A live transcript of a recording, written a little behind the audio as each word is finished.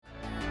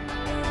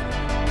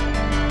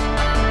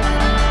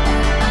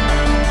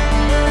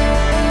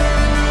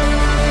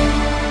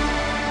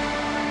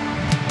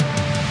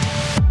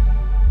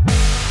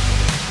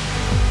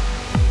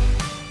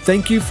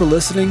Thank you for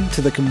listening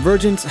to the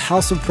Convergence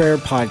House of Prayer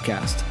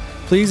podcast.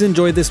 Please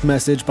enjoy this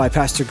message by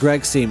Pastor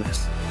Greg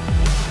Simas.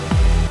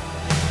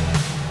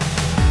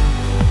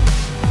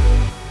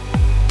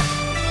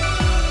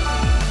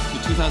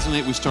 In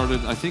 2008, we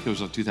started, I think it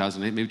was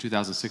 2008, maybe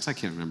 2006, I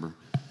can't remember.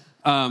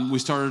 We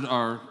started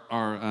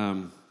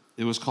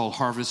it was called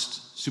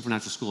Harvest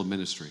Supernatural School of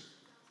Ministry.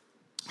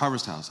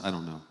 Harvest House, I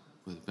don't know.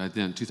 Back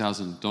then,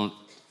 2000,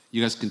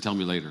 you guys can tell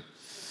me later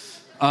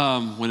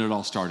when it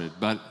all started.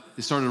 But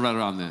it started right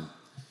around then.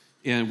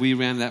 And we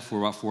ran that for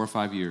about 4 or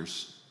 5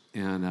 years.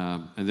 And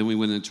then we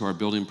went into our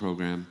building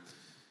program,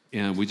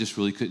 and we just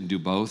really couldn't do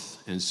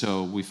both. And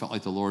so we felt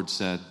like the Lord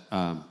said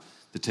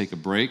to take a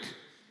break.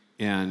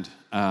 And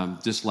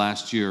this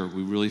last year,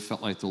 we really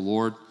felt like the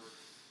Lord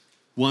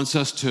wants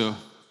us to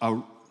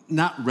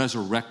not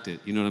resurrect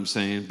it, you know what I'm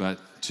saying, but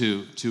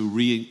to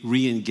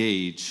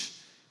re-engage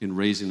in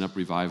raising up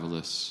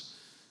revivalists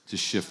to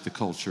shift the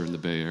culture in the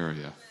Bay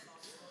Area.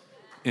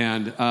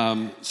 And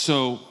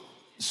so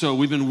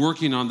we've been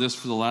working on this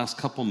for the last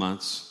couple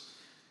months.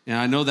 And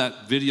I know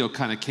that video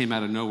kind of came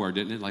out of nowhere,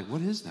 didn't it? Like,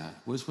 what is that?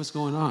 What's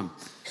going on?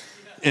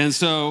 And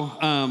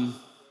so,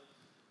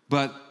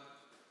 but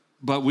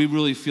we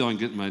really feel, I'm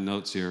getting my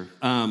notes here.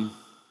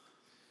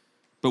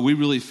 But we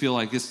really feel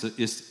like it's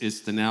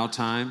the now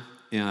time,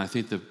 and I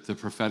think the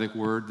prophetic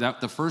word,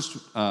 that the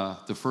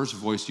first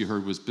voice you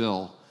heard was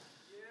Bill,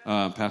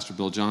 Pastor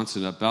Bill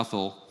Johnson at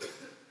Bethel,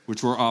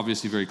 which we're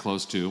obviously very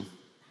close to,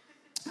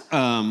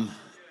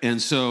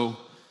 and so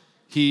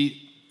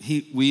we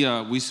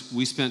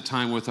spent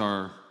time with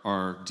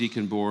our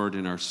deacon board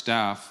and our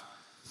staff,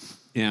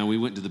 and we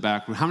went to the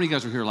back room. How many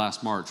guys were here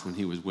last March when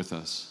he was with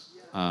us?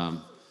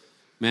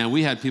 Man,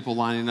 we had people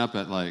lining up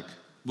at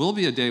will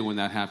be a day when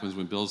that happens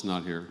when Bill's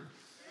not here.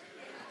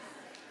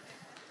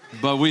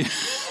 But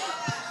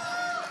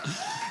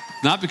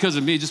not because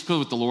of me, just because of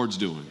what the Lord's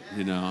doing.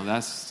 You know,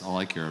 that's all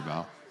I care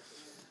about.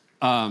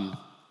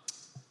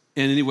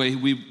 And anyway,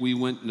 we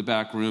went in the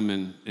back room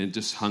and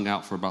just hung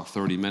out for about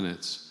 30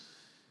 minutes.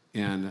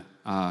 And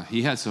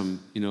he had some,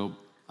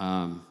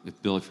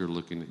 if Bill, if you're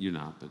looking, you're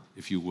not, but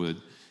if you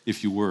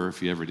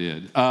ever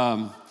did,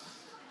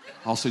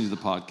 I'll send you the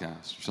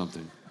podcast or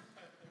something.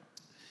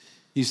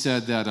 He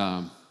said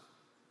that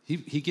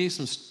he gave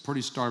some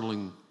pretty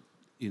startling,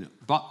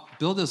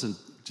 Bill's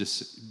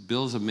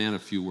a man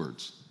of few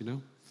words,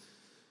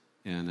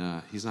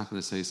 and he's not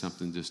going to say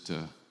something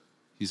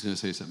he's going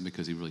to say something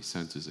because he really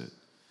senses it.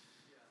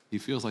 He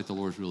feels like the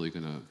Lord's really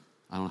going to,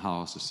 I don't know how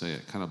else to say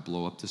it, kind of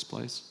blow up this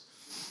place.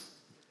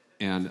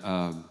 And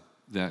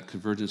that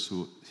convergence,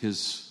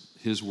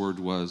 his word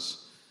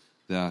was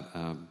that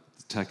the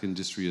tech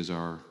industry is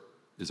our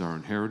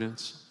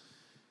inheritance.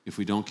 If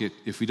we don't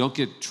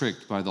get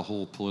tricked by the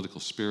whole political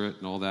spirit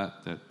and all that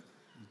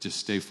just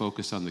stay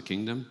focused on the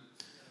kingdom.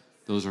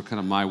 Those are kind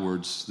of my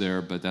words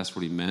there, but that's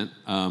what he meant.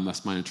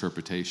 That's my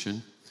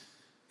interpretation.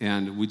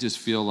 And we just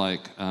feel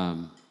like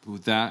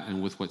with that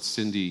and with what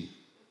Cindy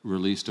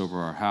released over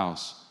our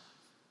house,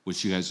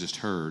 which you guys just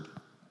heard,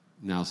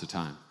 now's the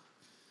time.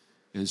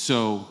 And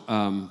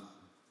so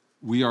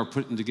we are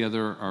putting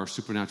together our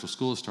supernatural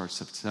school. It starts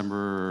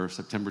September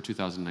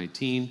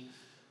 2019.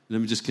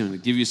 Let me just kind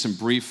of give you some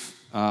brief,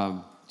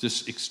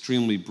 just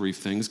extremely brief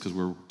things because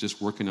we're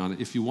just working on it.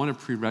 If you want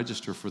to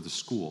pre-register for the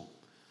school,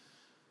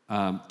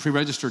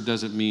 pre-register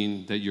doesn't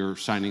mean that you're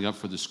signing up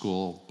for the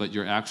school, but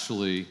you're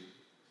actually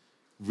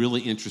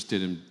really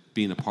interested in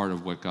being a part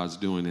of what God's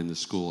doing in the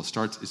school. It's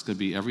going to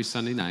be every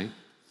Sunday night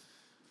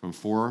from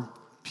 4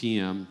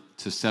 p.m.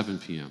 to 7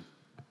 p.m.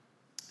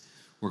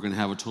 We're going to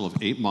have a total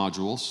of 8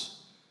 modules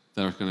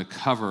that are going to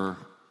cover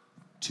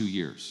 2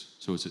 years.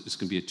 So it's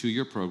going to be a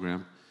 2-year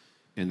program.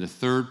 And the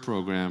third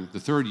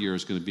year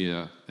is going to be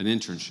an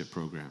internship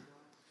program.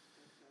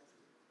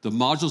 The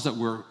modules that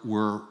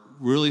we're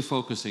really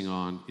focusing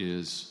on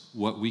is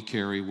what we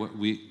carry, what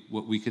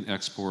we can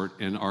export,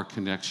 and our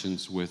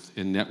connections with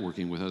and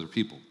networking with other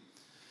people.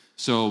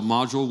 So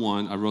module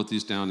 1, I wrote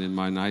these down in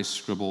my nice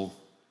scribble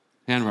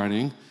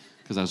handwriting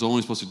because I was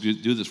only supposed to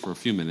do this for a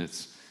few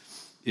minutes.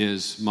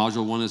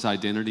 Module 1 is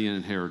identity and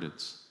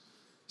inheritance.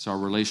 It's our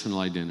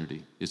relational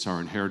identity. It's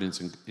our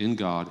inheritance in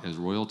God as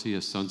royalty,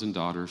 as sons and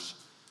daughters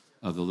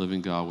of the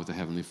living God with a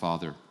heavenly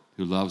Father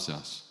who loves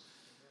us.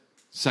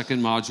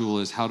 Second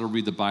module is how to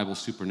read the Bible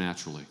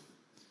supernaturally.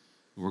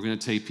 We're going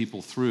to take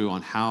people through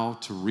on how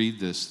to read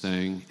this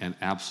thing and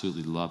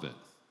absolutely love it,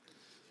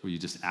 where you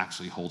just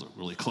actually hold it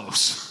really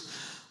close.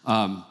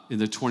 In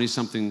the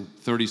 20-something,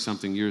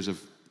 30-something years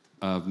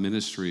of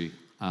ministry,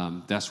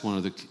 that's one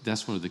of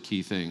the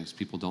key things.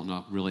 People don't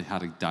know really how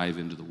to dive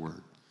into the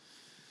Word.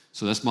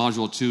 So that's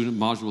module 2.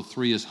 Module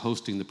 3 is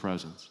hosting the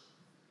presence.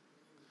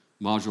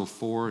 Module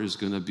 4 is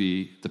going to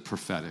be the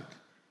prophetic,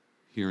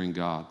 hearing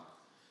God.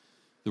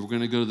 Then we're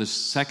going to go to the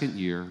second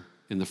year,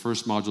 and the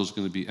first module is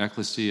going to be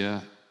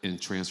ecclesia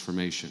and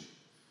transformation.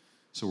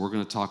 So we're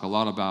going to talk a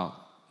lot about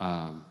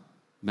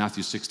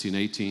Matthew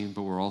 16:18,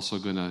 but we're also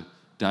going to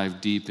dive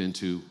deep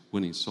into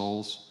winning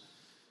souls,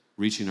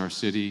 reaching our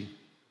city,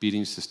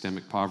 beating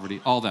systemic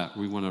poverty, all that.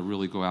 We want to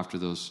really go after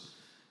those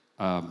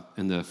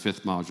in the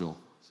 5th module.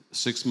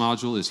 6th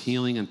module is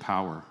healing and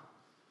power.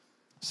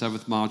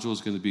 7th module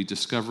is going to be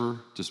discover,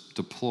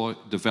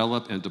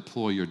 develop, and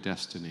deploy your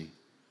destiny.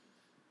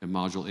 And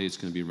module 8 is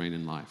going to be reign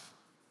in life.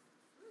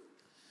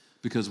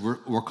 Because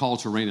we're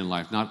called to reign in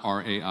life, not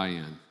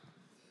R-A-I-N,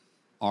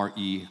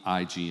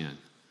 R-E-I-G-N,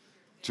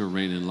 to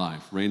reign in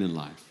life, reign in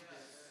life.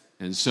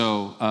 And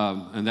so,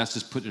 and that's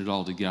just putting it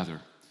all together.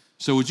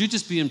 So would you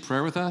just be in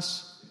prayer with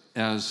us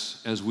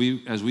as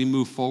we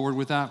move forward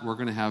with that?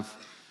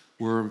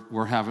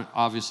 We're having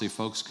obviously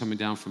folks coming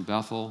down from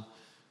Bethel.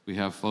 We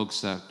have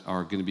folks that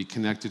are going to be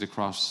connected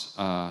across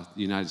the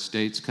United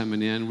States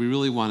coming in. We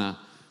really want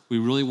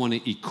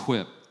to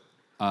equip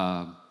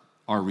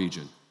our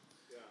region,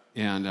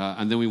 and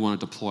then we want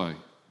to deploy.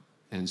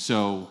 And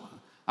so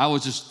I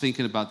was just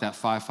thinking about that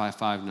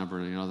 555 number.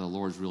 You know, the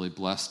Lord's really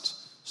blessed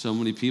so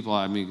many people.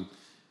 I mean,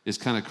 it's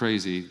kind of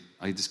crazy.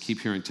 I just keep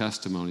hearing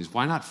testimonies.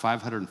 Why not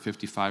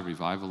 555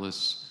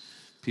 revivalists,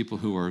 people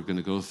who are going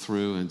to go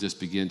through and just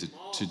begin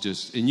to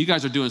just, and you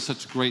guys are doing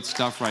such great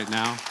stuff right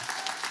now.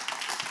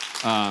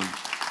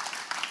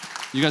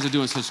 You guys are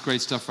doing such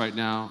great stuff right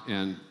now,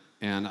 and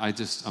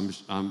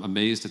I'm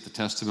amazed at the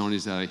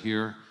testimonies that I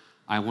hear.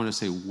 I want to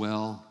say,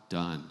 well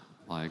done.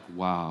 Like,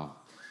 wow.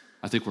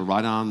 I think we're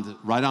right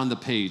on the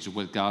page of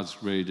what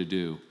God's ready to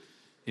do.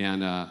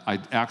 And I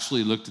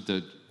actually looked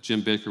at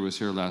Jim Baker was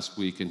here last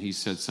week, and he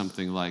said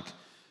something like,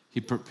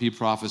 he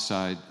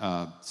prophesied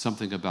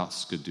something about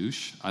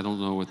skadoosh. I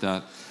don't know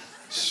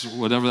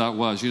whatever that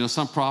was. You know,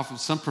 some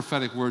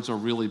prophetic words are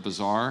really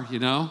bizarre, you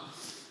know?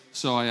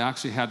 So I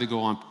actually had to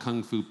go on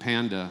Kung Fu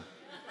Panda.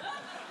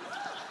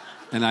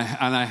 And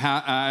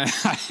I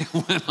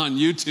went on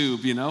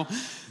YouTube, you know?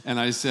 And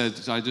I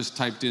just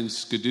typed in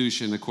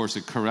skadoosh, and of course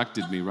it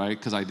corrected me, right?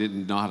 Because I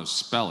didn't know how to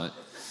spell it.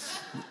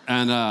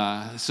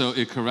 And so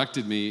it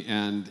corrected me,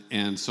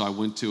 and so I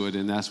went to it,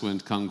 and that's when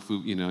Kung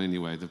Fu, you know,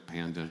 anyway, the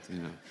panda, you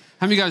know.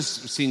 How many of you guys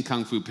seen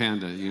Kung Fu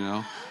Panda, you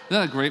know?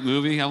 Isn't that a great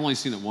movie? I've only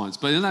seen it once,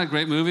 but isn't that a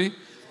great movie?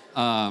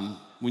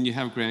 When you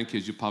have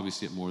grandkids, you probably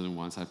see it more than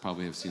once. I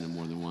probably have seen it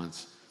more than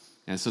once.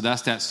 And so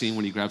that's that scene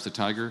when he grabs the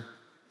tiger,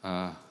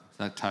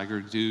 that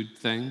tiger dude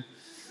thing,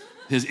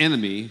 his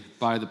enemy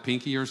by the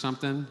pinky or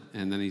something,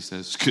 and then he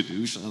says,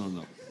 skadoosh,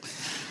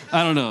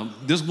 I don't know.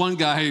 This one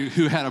guy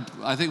who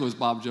I think it was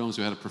Bob Jones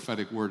who had a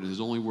prophetic word, and his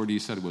only word he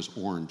said was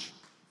orange.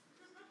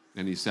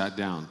 And he sat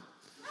down.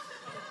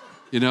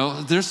 You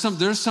know, there's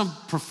some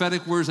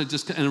prophetic words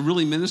that and it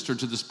really ministered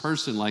to this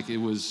person, like it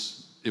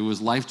was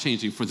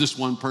life-changing for this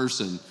one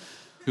person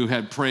who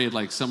had prayed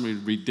like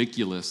something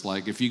ridiculous.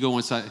 Like if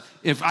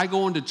I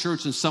go into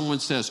church and someone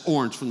says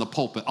orange from the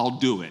pulpit, I'll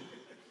do it.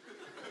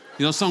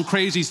 You know, some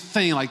crazy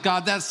thing like,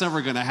 God, that's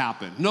never going to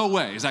happen. No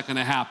way is that going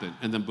to happen.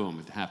 And then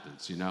boom, it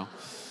happens, you know.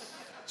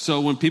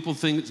 So when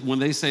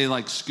they say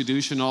like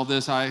skadoosh and all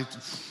this, I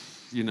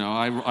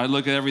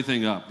look at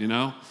everything up, you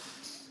know.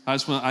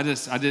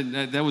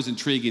 That was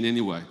intriguing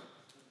anyway.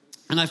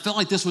 And I felt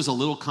like this was a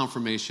little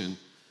confirmation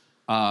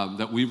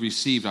that we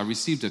received. I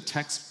received a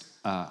text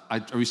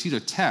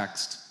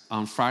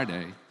on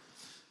Friday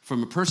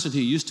from a person who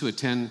used to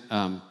attend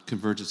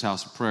Convergence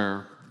House of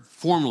Prayer,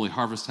 formerly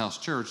Harvest House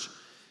Church,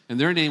 and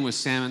their name was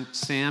Sam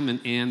and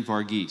Ann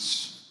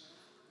Varghese.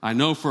 I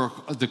know for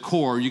the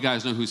core, you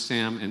guys know who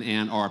Sam and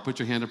Ann are. Put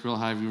your hand up real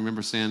high if you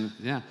remember Sam.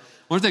 Yeah.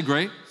 Weren't they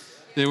great?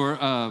 They were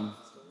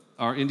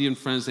our Indian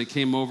friends. They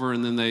came over,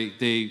 and then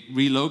they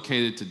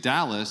relocated to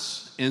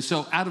Dallas. And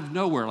so out of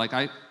nowhere, like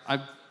I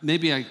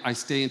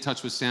stay in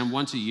touch with Sam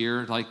once a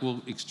year. Like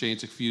we'll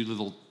exchange a few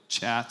little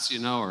chats, you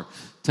know, or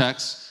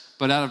texts.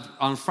 But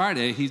on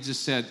Friday, he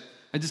just said,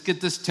 I just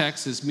get this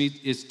text.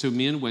 It's to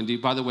me and Wendy.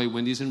 By the way,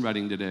 Wendy's in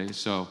Reading today.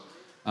 So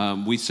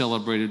we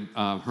celebrated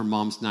her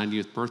mom's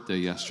 90th birthday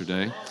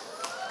yesterday.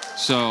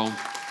 So,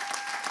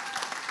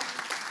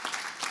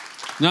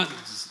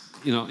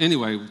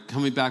 anyway,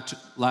 coming back to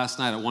last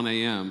night at 1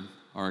 a.m.,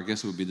 or I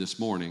guess it would be this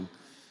morning,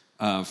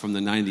 from the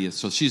 90th.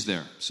 So she's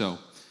there. So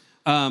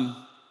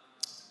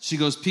she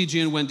goes, PG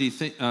and Wendy,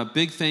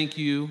 big thank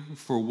you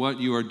for what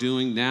you are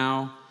doing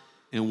now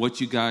and what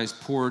you guys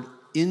poured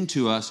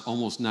into us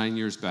almost 9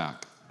 years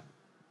back.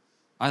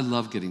 I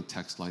love getting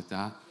texts like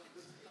that.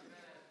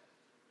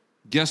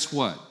 Guess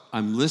what?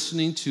 I'm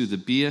listening to the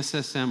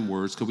BSSM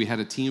words, because we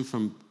had a team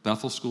from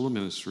Bethel School of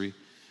Ministry,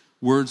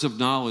 words of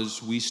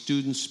knowledge we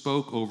students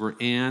spoke over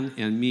Ann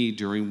and me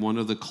during one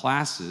of the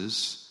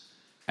classes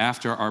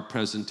after our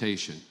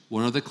presentation.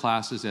 One of the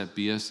classes at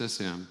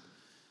BSSM,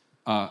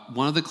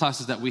 one of the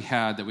classes that we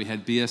had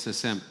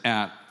BSSM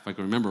at, if I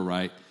can remember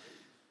right,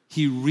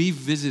 he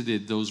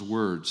revisited those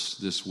words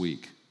this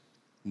week,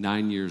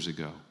 9 years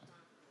ago.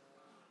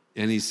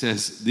 And he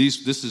says,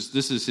 this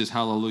is his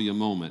hallelujah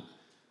moment.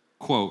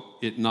 Quote,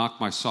 it knocked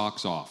my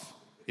socks off,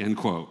 end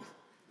quote.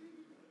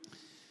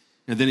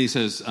 And then he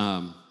says,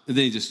 and then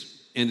he just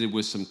ended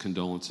with some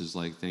condolences,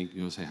 like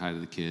say hi to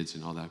the kids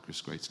and all that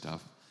just great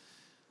stuff.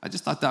 I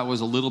just thought that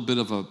was a little bit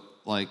of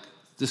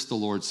this the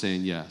Lord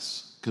saying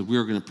yes, because we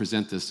were going to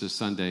present this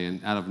Sunday,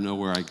 and out of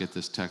nowhere I get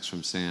this text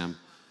from Sam,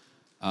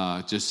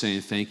 just saying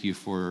thank you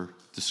for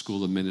the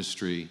school of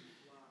ministry,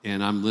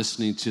 and I'm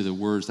listening to the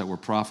words that were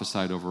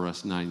prophesied over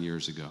us 9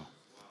 years ago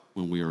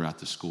when we were at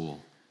the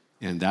school.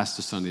 And that's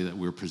the Sunday that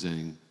we're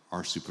presenting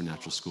our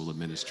supernatural school of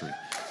ministry.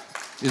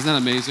 Isn't that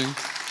amazing?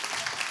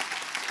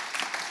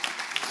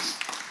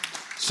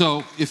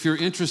 So if you're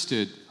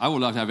interested, I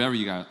would love to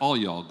have all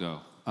y'all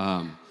go.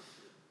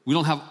 We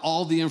don't have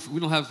we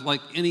don't have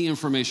like any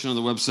information on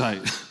the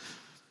website,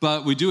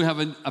 but we do have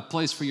a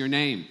place for your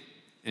name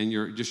and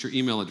your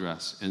email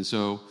address. And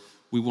so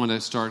we want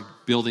to start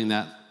building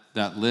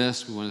that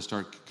list. We want to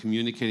start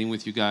communicating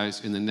with you guys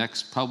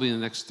probably in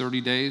the next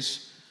 30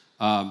 days.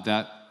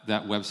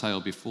 That website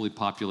will be fully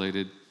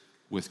populated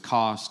with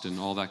cost and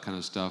all that kind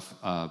of stuff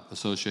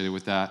associated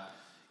with that.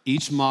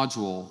 Each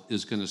module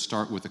is going to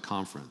start with a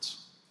conference.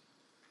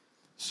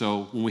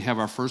 So when we have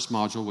our first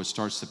module, which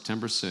starts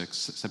September 6th,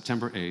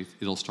 September 8th,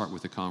 it'll start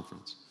with a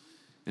conference.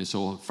 And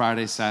so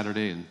Friday,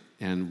 Saturday,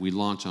 and we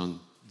launch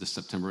on the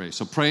September 8th.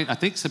 So pray, I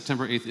think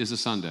September 8th is a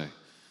Sunday.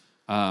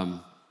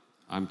 I'm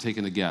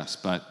taking a guess,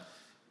 but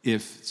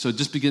so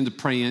just begin to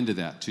pray into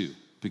that too,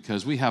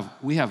 because we have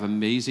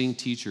amazing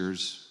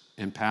teachers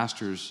and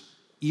pastors,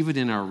 even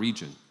in our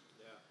region,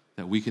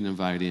 that we can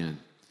invite in,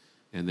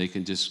 and they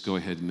can just go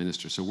ahead and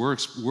minister. So we're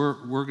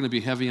going to be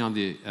heavy on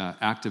the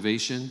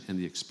activation and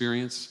the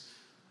experience.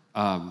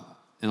 In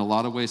a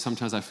lot of ways,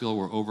 sometimes I feel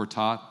we're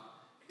over-taught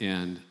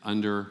and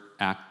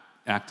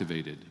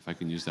under-activated, if I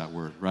can use that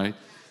word, right?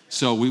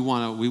 So we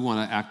want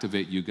to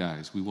activate you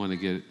guys. We want to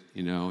get,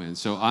 and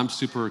so I'm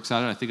super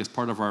excited. I think it's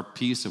part of our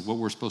piece of what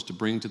we're supposed to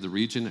bring to the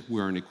region.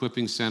 We're an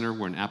equipping center.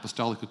 We're an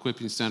apostolic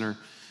equipping center,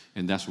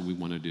 and that's what we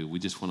want to do. We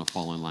just want to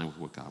fall in line with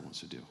what God wants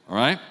to do. All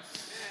right?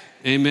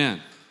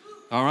 Amen.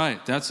 All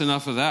right, that's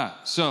enough of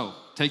that. So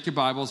take your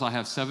Bibles. I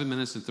have 7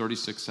 minutes and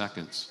 36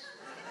 seconds.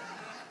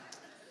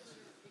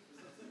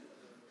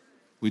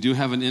 We do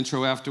have an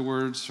intro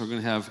afterwards. We're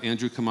going to have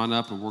Andrew come on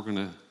up,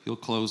 and he'll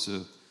close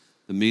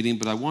the meeting.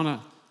 But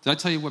did I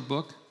tell you what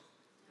book?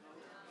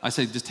 I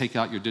say just take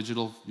out your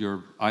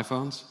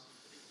iPhones.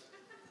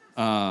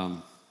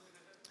 How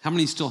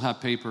many still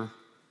have paper?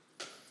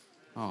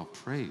 Oh,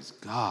 praise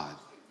God.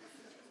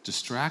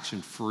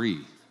 Distraction free.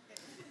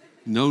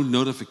 No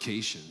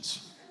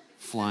notifications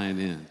flying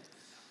in.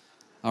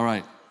 All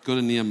right, go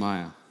to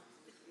Nehemiah.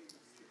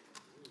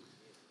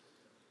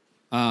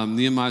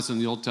 Nehemiah's in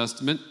the Old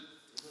Testament.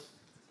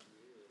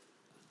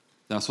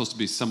 That's supposed to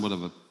be somewhat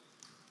of a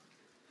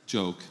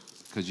joke,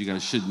 because you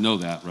guys should know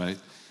that, right?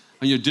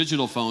 On your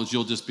digital phones,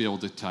 you'll just be able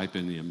to type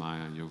in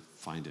Nehemiah and you'll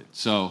find it.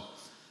 So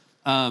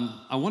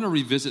I want to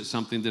revisit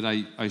something that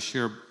I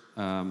share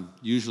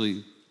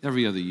usually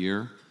every other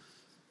year.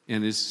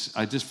 And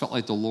I just felt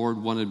like the Lord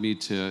wanted me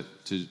to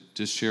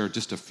just share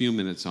just a few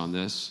minutes on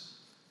this.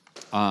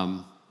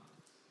 And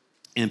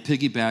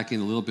piggybacking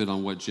a little bit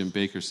on what Jim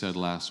Baker said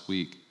last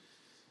week.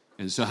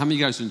 And so how many of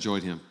you guys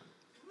enjoyed him?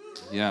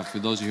 Yeah, for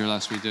those of you here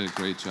last week, did a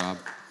great job.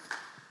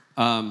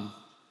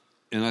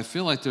 And I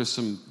feel like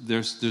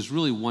there's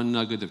really one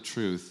nugget of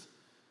truth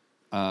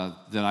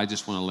that I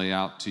just want to lay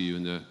out to you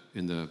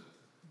in the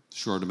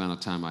short amount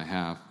of time I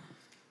have.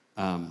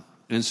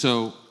 And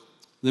so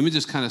let me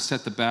just kind of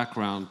set the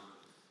background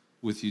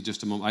with you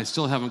just a moment. I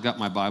still haven't got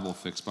my Bible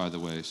fixed, by the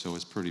way, so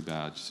it's pretty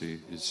bad. See,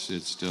 it's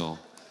still,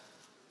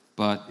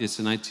 but it's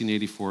a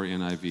 1984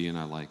 NIV, and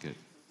I like it.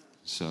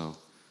 So,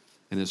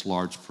 and it's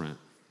large print.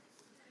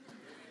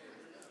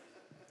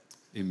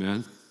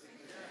 Amen.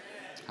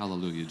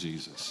 Hallelujah,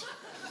 Jesus.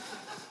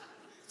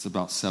 It's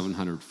about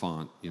 700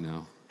 font,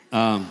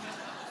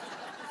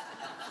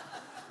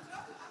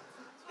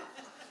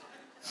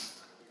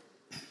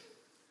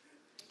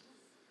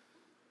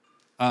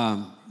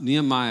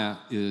 Nehemiah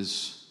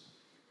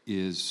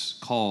is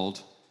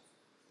called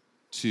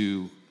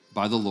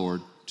by the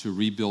Lord to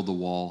rebuild the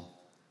wall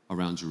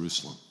around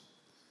Jerusalem.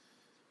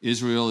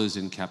 Israel is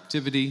in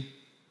captivity.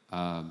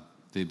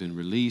 They've been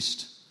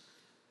released.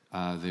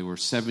 They were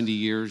 70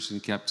 years in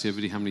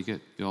captivity. How many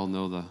you all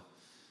know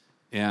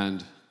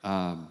and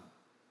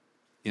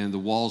the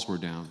walls were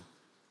down.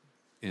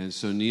 And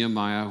so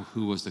Nehemiah,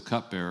 who was the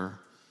cupbearer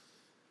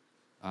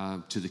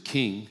to the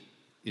king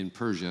in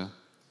Persia,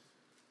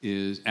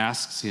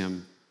 asks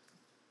him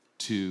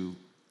to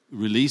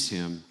release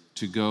him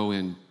to go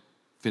and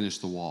finish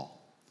the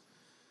wall.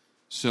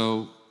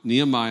 So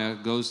Nehemiah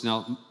goes.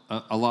 Now,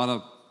 a lot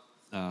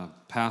of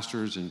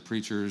pastors and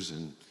preachers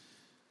and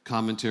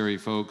commentary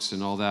folks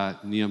and all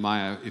that,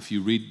 Nehemiah, if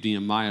you read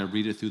Nehemiah,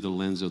 read it through the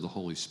lens of the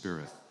Holy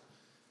Spirit,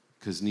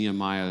 because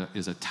Nehemiah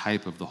is a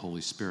type of the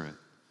Holy Spirit.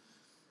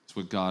 It's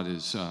what God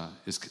is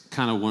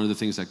kind of one of the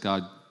things that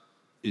God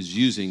is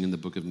using in the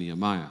book of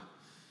Nehemiah.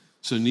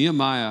 So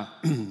Nehemiah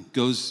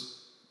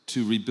goes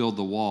to rebuild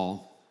the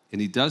wall,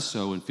 and he does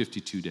so in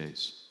 52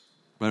 days,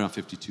 right around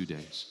 52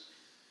 days.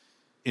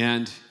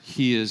 And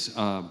he is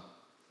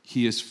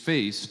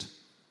faced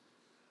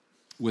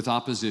with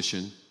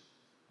opposition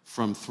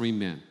from three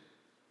men: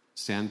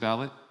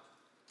 Sanballat,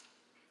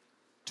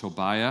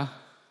 Tobiah,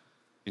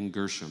 and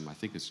Gershom. I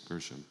think it's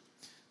Gershom.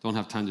 Don't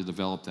have time to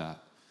develop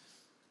that.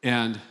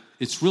 And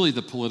it's really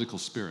the political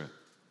spirit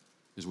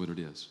is what it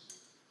is.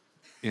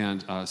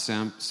 And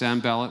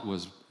Sanballat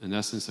was, in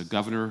essence, a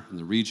governor in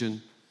the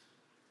region.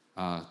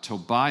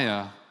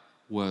 Tobiah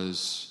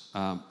was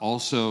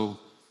also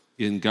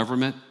in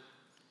government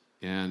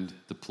and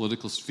the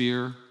political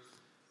sphere,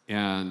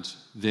 and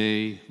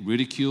they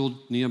ridiculed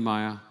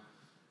Nehemiah.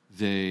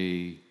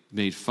 They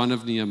made fun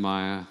of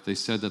Nehemiah. They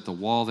said that the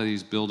wall that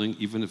he's building,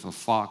 even if a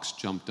fox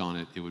jumped on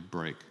it, it would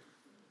break.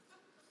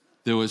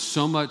 There was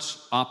so much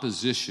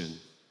opposition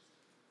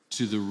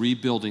to the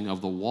rebuilding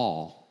of the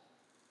wall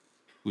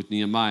with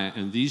Nehemiah,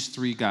 and these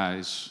three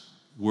guys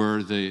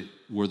were the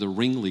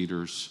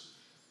ringleaders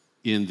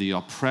in the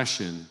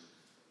oppression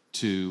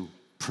to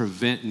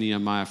prevent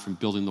Nehemiah from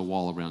building the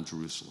wall around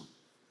Jerusalem.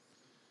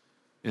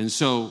 And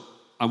so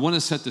I want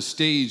to set the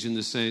stage in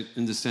the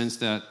sense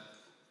that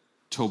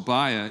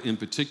Tobiah, in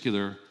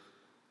particular,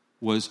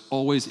 was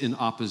always in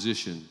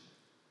opposition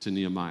to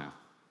Nehemiah.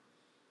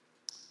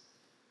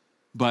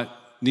 But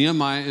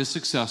Nehemiah is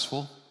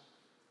successful.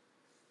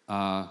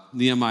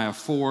 Nehemiah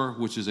 4,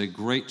 which is a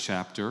great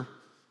chapter,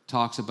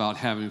 talks about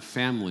having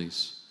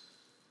families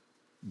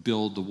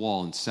build the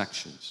wall in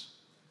sections.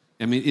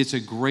 I mean, it's a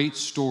great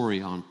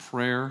story on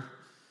prayer.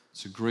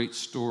 It's a great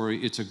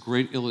story. It's a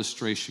great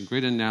illustration,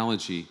 great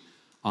analogy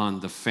on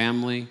the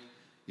family.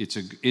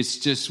 It's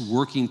just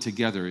working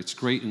together. It's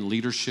great in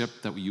leadership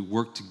that you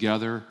work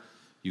together.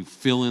 You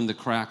fill in the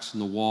cracks in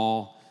the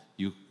wall.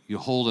 You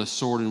hold a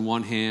sword in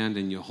one hand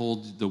and you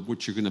hold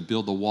what you're going to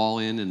build the wall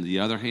in the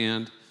other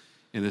hand.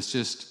 And it's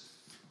just,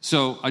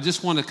 so I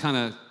just want to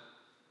kind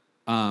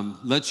of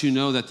let you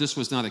know that this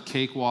was not a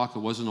cakewalk. It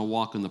wasn't a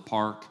walk in the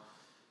park.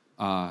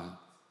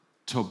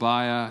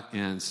 Tobiah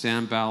and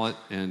Sanballat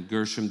and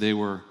Gershom, they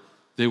were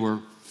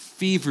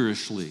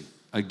feverishly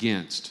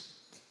against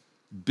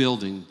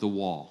building the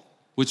wall,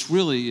 which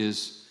really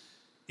is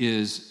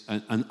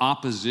an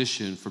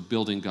opposition for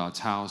building God's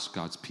house,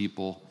 God's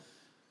people.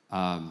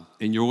 And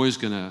we're always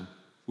going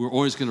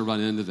to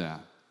run into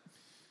that.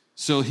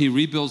 So he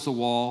rebuilds the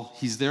wall.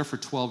 He's there for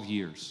 12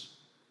 years.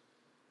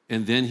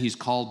 And then he's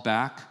called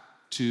back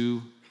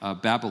to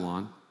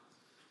Babylon.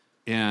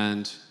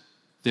 And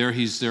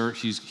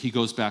he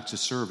goes back to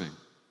serving.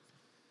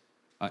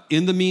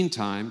 In the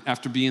meantime,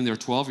 after being there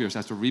 12 years,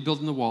 after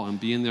rebuilding the wall and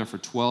being there for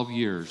 12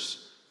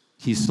 years,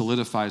 he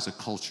solidifies a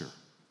culture.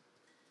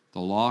 The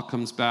law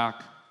comes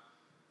back.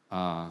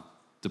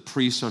 The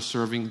priests are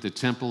serving. The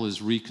temple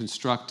is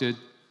reconstructed.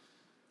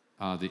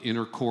 The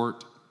inner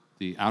court,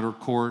 the outer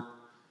court.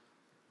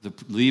 The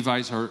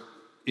Levites are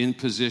in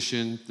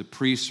position. The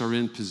priests are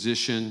in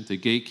position. The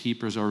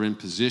gatekeepers are in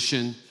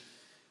position.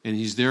 And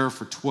he's there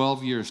for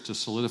 12 years to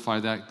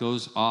solidify that.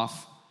 Goes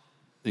off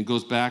and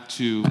goes back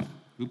to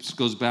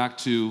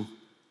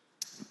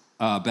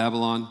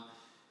Babylon,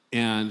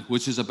 and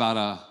which is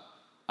about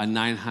a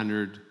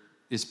 900.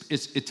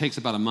 It takes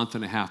about a month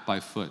and a half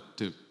by foot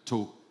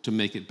to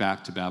make it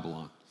back to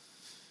Babylon.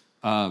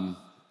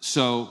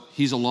 So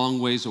he's a long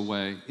ways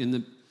away.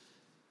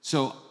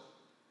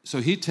 So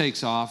he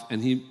takes off,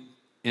 and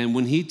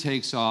when he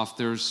takes off,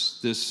 there's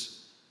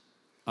this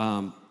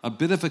a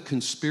bit of a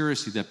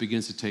conspiracy that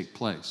begins to take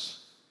place.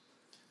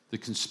 The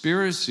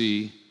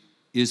conspiracy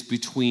is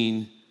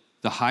between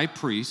the high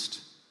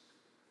priest,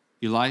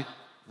 I'll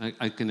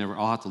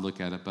have to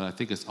look at it, but I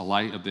think it's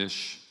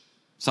Eliabish,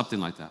 something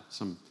like that.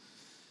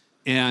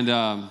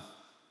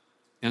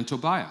 And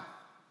Tobiah.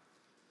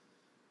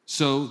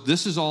 So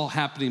this is all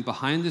happening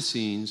behind the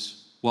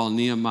scenes while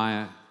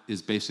Nehemiah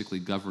is basically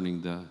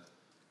governing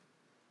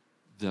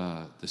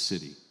the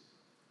city.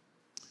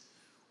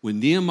 When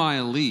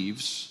Nehemiah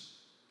leaves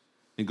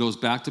and goes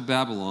back to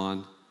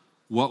Babylon,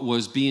 what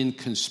was being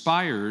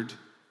conspired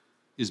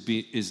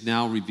is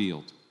now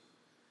revealed.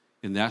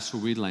 And that's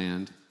where we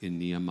land in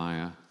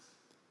Nehemiah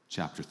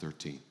chapter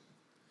 13.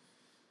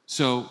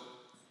 So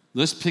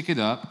let's pick it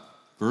up,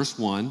 verse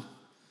 1.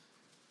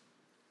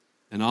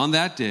 And on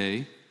that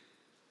day,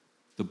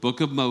 the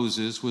book of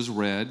Moses was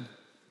read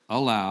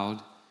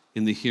aloud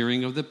in the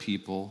hearing of the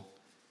people,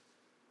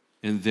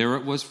 and there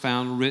it was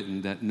found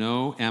written that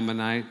no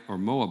Ammonite or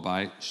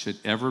Moabite should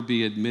ever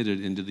be admitted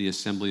into the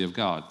assembly of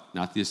God,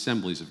 not the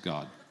assemblies of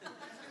God.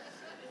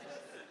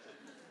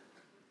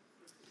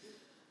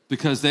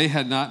 Because they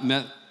had not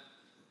met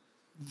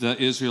the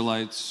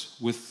Israelites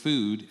with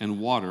food and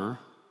water,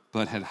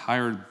 but had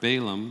hired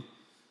Balaam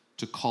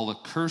to call a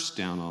curse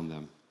down on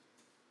them.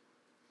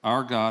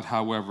 Our God,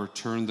 however,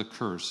 turned the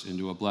curse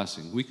into a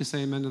blessing. We can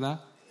say amen to that? Amen.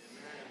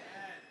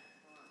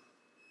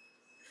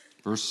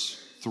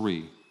 Verse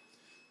 3.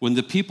 When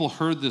the people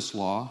heard this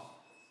law,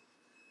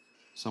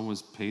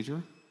 someone's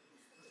pager?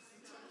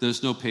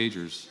 There's no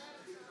pagers.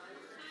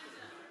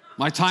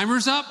 My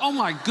timer's up? Oh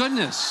my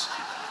goodness.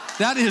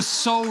 That is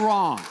so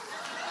wrong.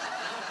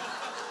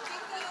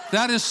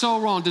 That is so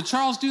wrong. Did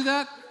Charles do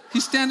that?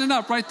 He's standing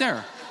up right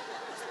there.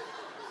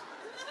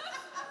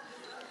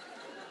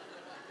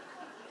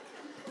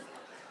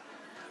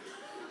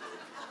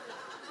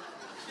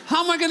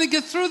 How am I going to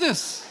get through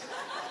this?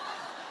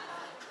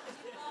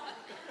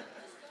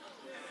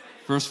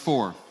 Verse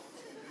 4.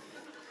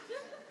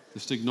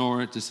 Just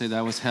ignore it. Just say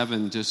that was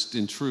heaven just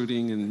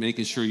intruding and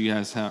making sure you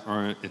guys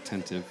are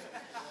attentive.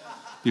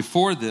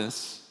 Before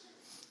this,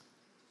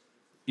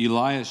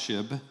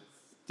 Eliashib,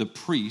 the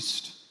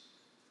priest,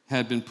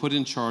 had been put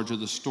in charge of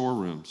the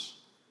storerooms.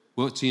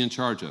 What's he in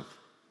charge of?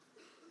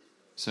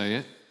 Say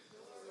it.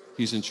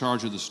 He's in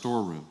charge of the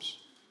storerooms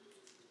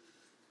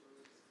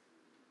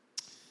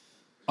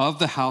of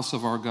the house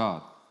of our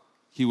God.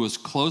 He was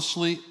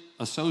closely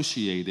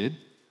associated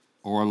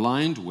or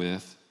aligned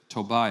with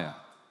Tobiah.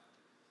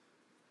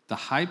 The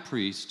high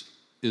priest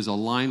is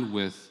aligned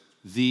with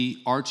the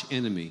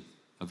archenemy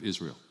of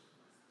Israel,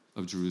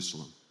 of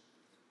Jerusalem.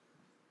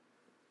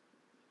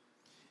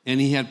 And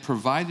he had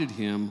provided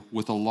him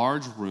with a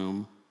large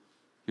room,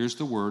 here's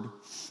the word,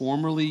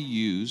 formerly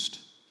used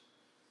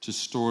to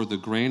store the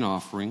grain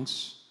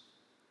offerings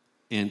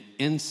and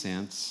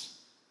incense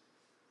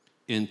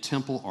and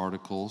temple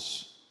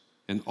articles,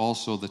 and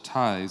also the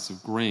tithes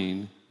of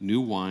grain,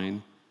 new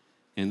wine,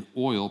 and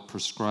oil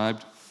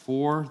prescribed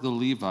for the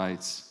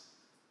Levites,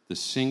 the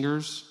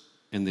singers,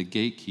 and the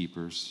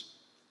gatekeepers,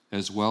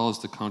 as well as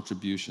the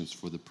contributions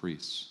for the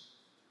priests.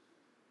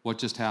 What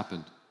just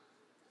happened?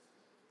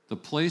 The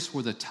place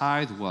where the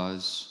tithe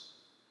was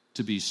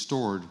to be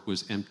stored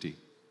was empty.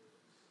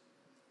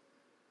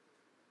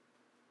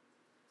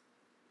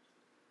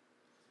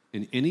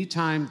 And any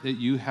time that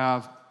you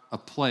have a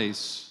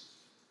place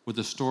where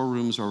the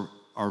storerooms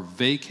are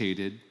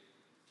vacated,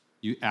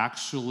 you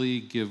actually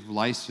give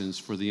license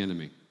for the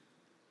enemy.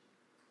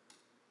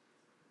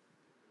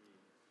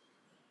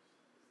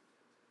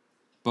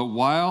 But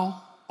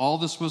while all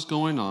this was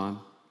going on,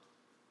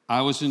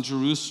 I was in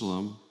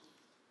Jerusalem,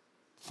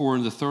 for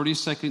in the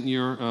 32nd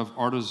year of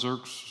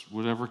Artaxerxes,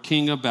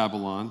 king of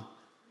Babylon,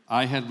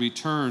 I had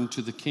returned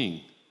to the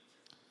king.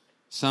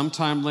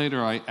 Sometime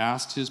later, I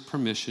asked his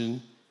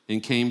permission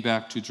and came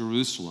back to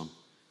Jerusalem.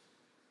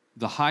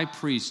 The high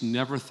priest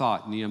never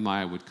thought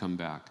Nehemiah would come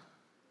back.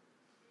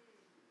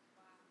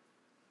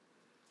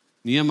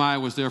 Nehemiah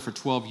was there for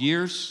 12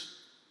 years.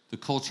 The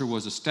culture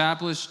was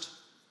established.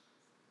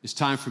 It's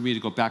time for me to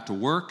go back to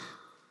work.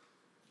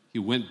 He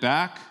went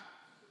back,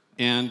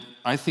 and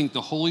I think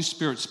the Holy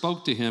Spirit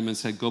spoke to him and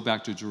said, go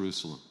back to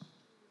Jerusalem.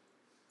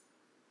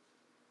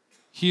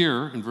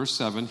 Here, in verse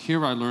 7,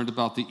 here I learned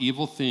about the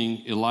evil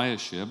thing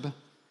Eliashib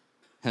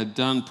had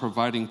done,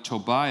 providing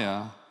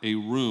Tobiah a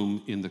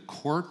room in the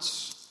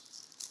courts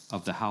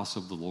of the house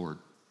of the Lord.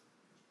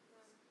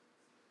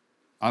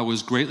 I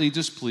was greatly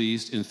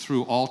displeased and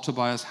threw all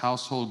Tobiah's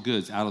household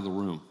goods out of the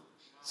room.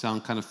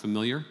 Sound kind of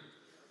familiar?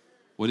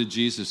 What did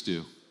Jesus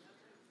do?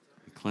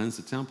 He cleansed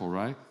the temple,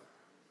 right?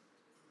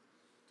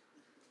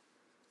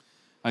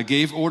 I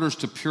gave orders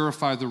to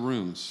purify the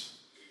rooms,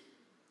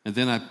 and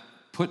then I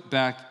put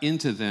back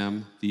into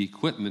them the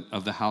equipment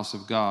of the house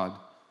of God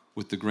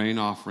with the grain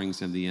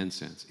offerings and the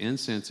incense.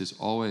 Incense is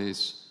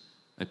always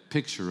a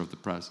picture of the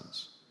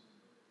presence.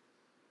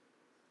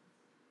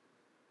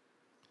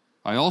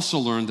 I also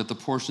learned that the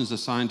portions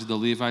assigned to the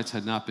Levites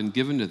had not been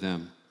given to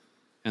them,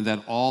 and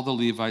that all the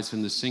Levites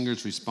and the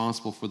singers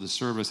responsible for the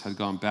service had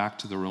gone back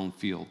to their own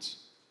fields.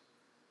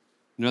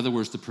 In other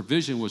words, the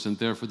provision wasn't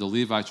there for the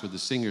Levites or the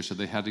singers, so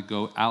they had to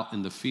go out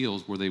in the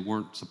fields where they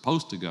weren't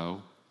supposed to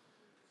go,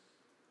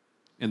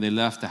 and they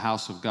left the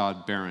house of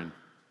God barren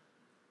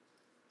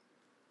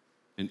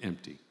and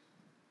empty.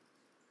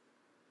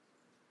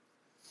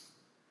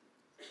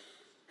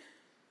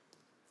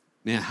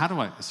 Man,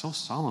 it's so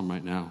solemn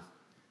right now.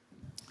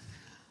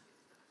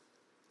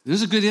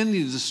 There's a good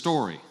ending to the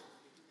story.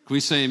 Can we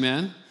say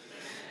amen? Amen?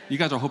 You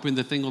guys are hoping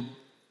the thing will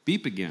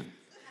beep again.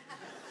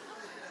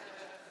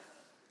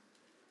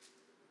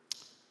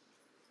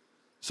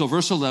 So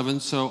verse 11,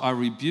 so I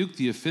rebuked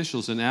the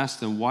officials and asked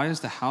them, why is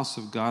the house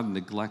of God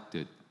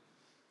neglected?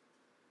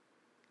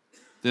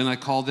 Then I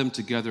called them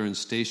together and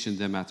stationed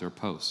them at their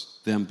posts,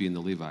 them being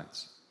the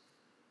Levites.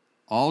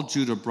 All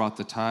Judah brought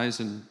the tithes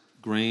and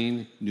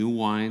grain, new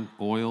wine,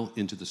 oil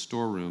into the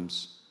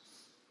storerooms,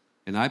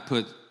 and I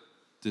put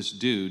this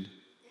dude,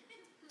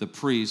 the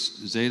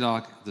priest,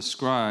 Zadok the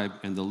scribe,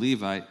 and the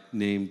Levite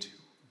named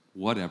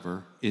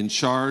whatever, in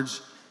charge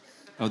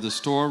of the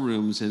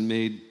storerooms, and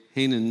made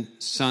Hanan,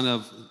 son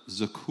of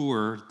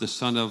Zakur, the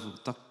son of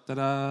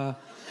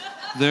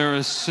their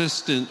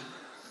assistant,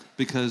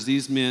 because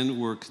these men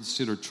were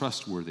considered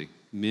trustworthy.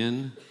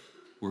 Men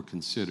were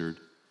considered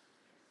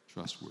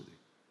trustworthy.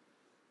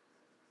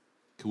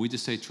 Can we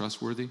just say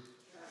trustworthy?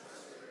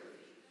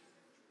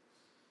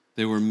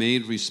 They were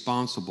made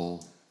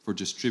responsible for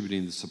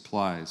distributing the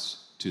supplies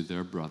to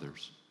their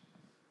brothers.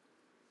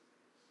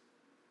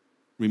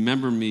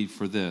 Remember me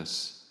for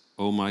this,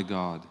 O my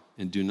God,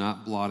 and do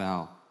not blot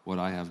out what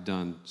I have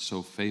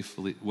so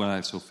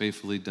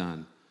faithfully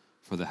done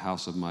for the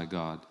house of my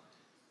God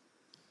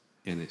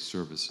and its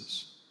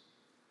services.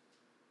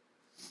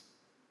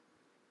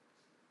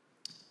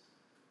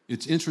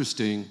 It's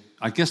interesting.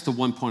 I guess the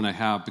one point I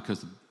have,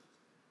 because the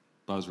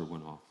buzzer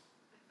went off,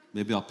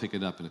 maybe I'll pick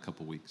it up in a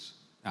couple weeks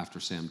after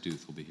Sam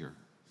Duth will be here.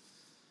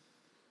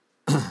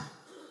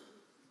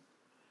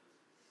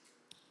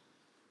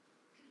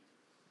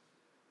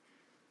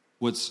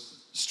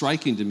 what's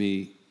striking to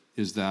me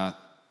is that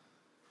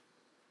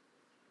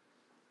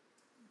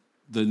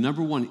the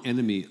number one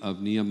enemy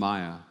of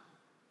Nehemiah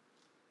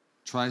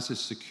tries to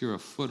secure a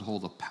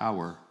foothold of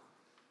power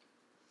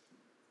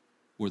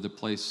in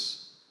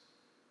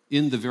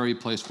the very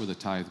place where the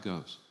tithe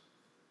goes.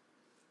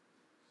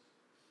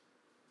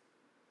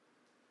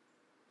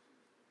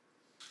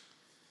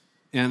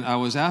 And I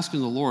was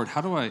asking the Lord,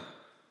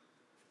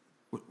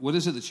 what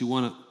is it that you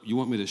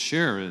want me to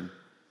share and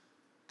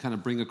kind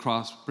of bring it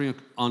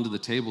onto the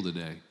table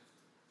today?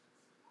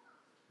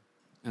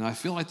 And I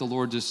feel like the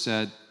Lord just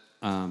said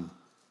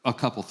a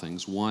couple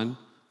things. One,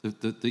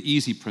 the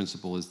easy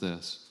principle is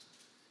this,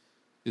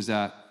 is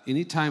that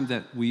anytime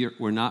that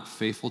we're not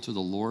faithful to the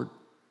Lord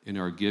in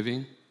our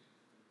giving,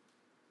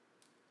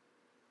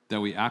 that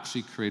we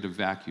actually create a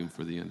vacuum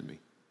for the enemy.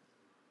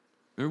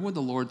 Remember when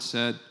the Lord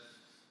said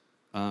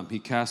he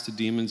cast the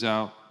demons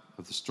out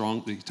of the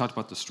strong, he talked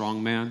about the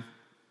strong man,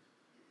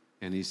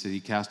 and he said he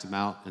cast him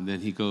out, and then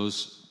he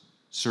goes,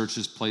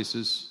 searches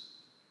places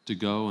to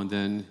go, and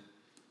then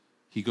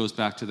he goes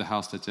back to the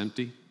house that's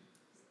empty.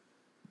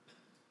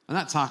 I'm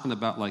not talking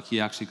about like he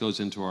actually goes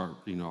into our,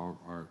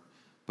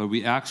 but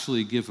we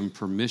actually give him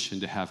permission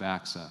to have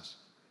access.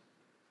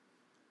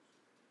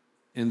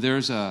 And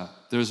there's an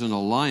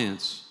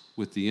alliance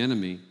with the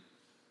enemy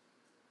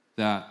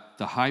that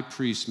the high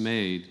priest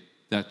made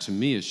that to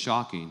me is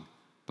shocking,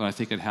 but I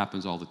think it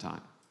happens all the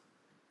time.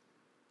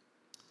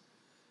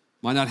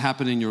 Might not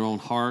happen in your own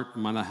heart, it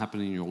might not happen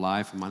in your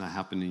life, it might not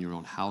happen in your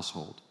own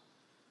household.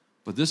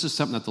 But this is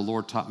something that the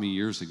Lord taught me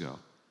years ago,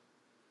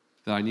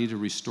 that I need to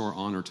restore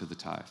honor to the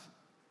tithe.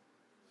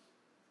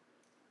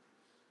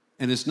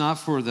 And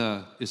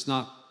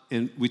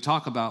and we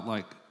talk about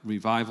like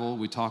revival,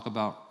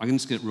 I can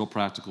just get real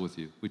practical with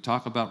you. We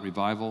talk about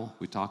revival,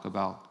 we talk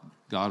about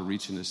God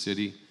reaching the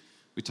city,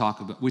 we talk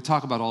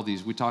about all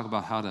these, we talk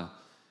about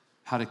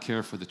how to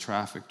care for the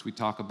trafficked, we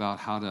talk about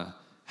how to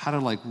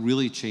like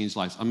really change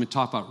lives. I'm going to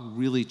talk about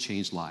really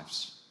change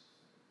lives.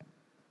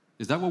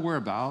 Is that what we're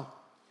about?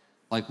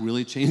 Like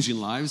really changing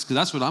lives? Because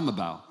that's what I'm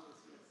about.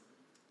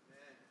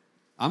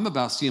 I'm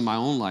about seeing my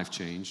own life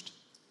changed,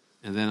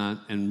 and then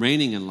and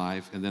reigning in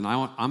life, and then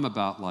I'm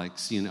about like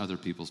seeing other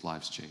people's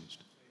lives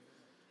changed.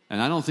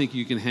 And I don't think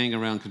you can hang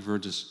around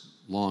Convergence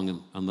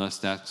long unless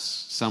that's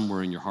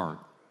somewhere in your heart,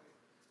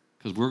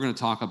 because we're going to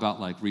talk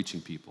about like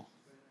reaching people,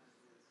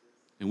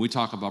 and we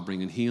talk about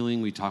bringing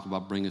healing, we talk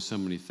about bringing so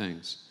many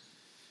things.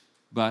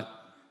 But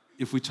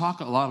if we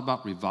talk a lot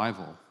about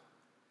revival,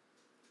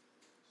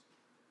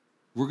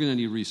 we're going to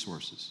need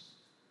resources.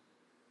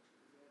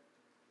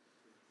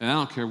 And I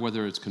don't care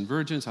whether it's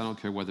Convergence, I don't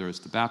care whether it's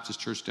the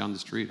Baptist church down the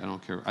street, I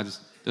don't care. It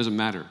doesn't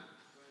matter.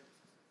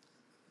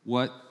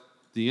 What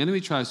the enemy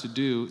tries to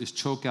do is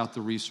choke out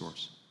the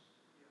resource.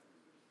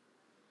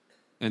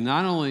 And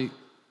I'm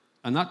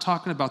not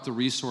talking about the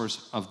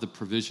resource of the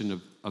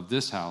provision of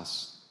this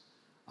house.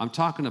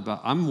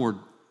 I'm more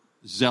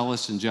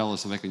zealous and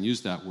jealous, if I can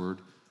use that word,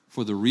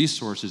 for the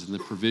resources and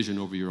the provision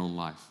over your own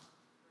life.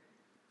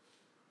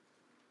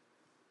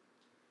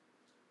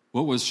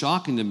 What was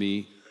shocking to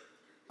me,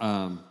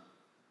 I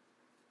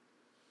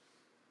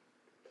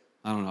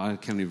don't know, I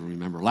can't even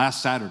remember.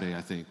 Last Saturday,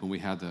 I think, when we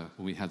had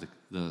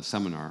the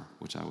seminar,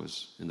 which I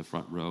was in the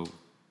front row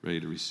ready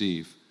to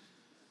receive,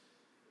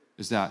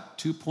 is that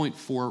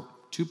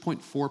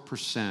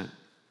 2.4%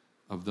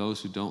 of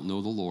those who don't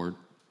know the Lord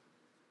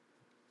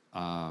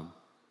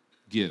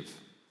give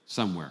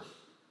somewhere.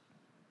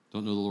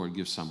 Don't know the Lord,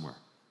 give somewhere.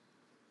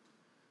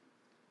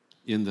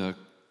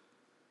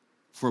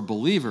 For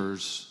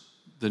believers,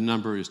 the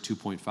number is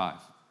 2.5.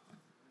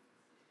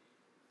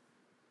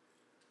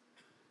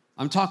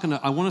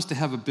 I want us to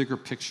have a bigger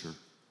picture.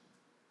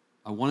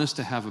 I want us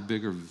to have a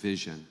bigger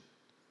vision.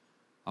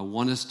 I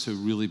want us to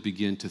really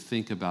begin to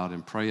think about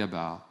and pray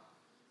about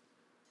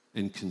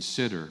and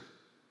consider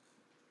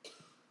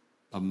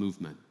a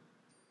movement.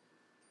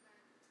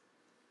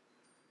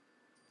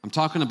 I'm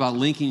talking about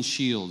linking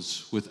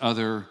shields with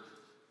however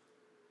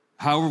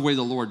way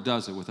the Lord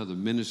does it, with other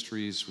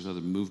ministries, with other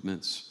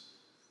movements,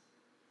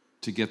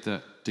 to get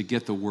the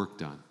work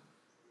done.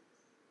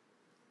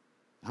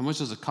 How much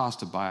does it cost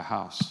to buy a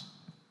house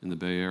in the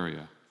Bay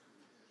Area?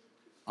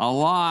 A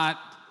lot.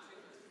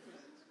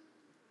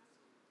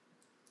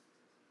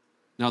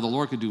 Now, the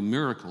Lord could do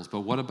miracles,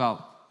 but what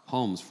about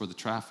homes for the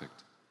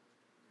trafficked?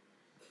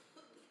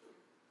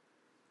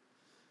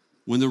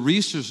 When the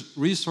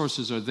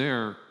resources are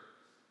there,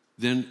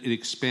 then it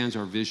expands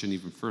our vision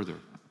even further.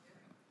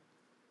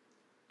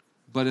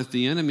 But if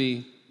the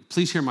enemy,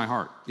 please hear my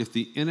heart, if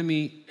the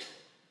enemy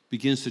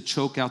begins to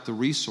choke out the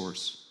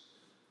resource,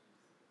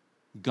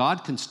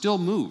 God can still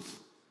move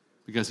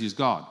because he's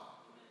God.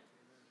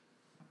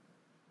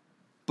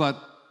 But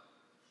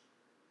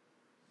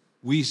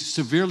we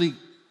severely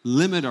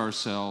limit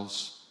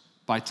ourselves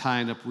by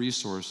tying up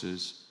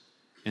resources,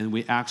 and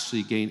we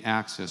actually gain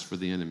access for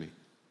the enemy.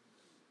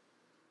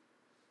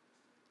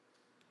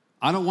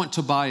 I don't want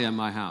Tobiah in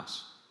my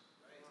house.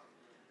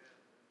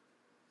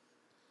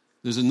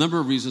 There's a number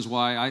of reasons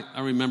why.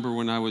 I remember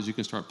when you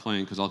can start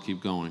playing because I'll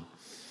keep going.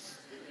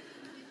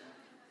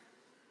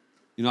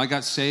 I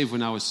got saved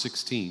when I was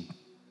 16.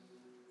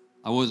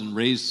 I wasn't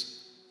raised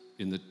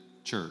in the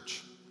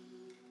church.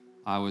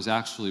 I was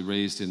actually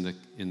raised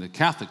in the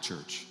Catholic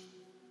Church,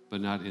 but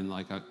not in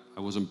I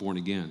wasn't born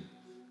again.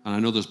 And I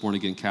know there's born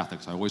again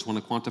Catholics. I always want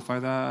to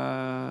quantify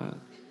that.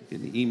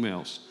 Getting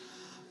emails.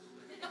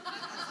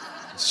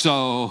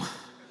 So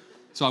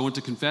I went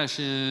to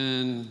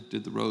confession,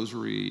 did the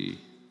rosary,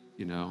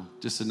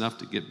 just enough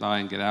to get by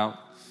and get out.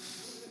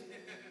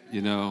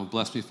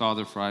 Bless me,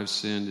 Father, for I've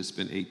sinned. It's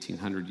been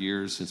 1,800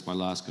 years since my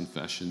last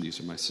confession. These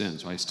are my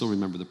sins. So I still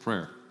remember the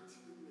prayer.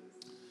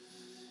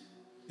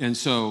 And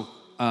so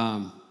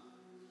I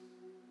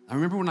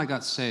remember when I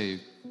got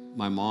saved,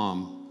 my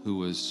mom,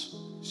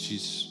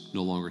 she's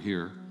no longer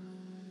here.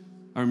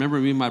 I remember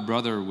me and my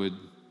brother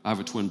I have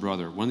a twin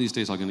brother. One of these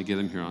days I'm going to get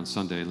him here on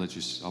Sunday.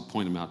 I'll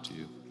point him out to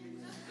you.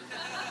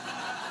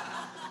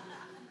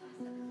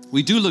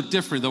 We do look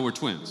different, though we're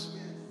twins.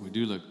 We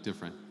do look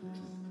different.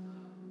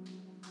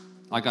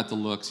 I got the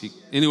looks.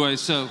 Anyway,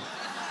 so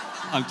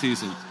I'm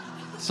teasing.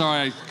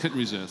 Sorry, I couldn't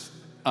resist.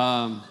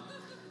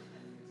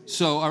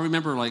 So I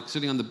remember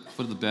sitting on the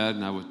foot of the bed,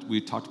 and we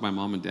talked to my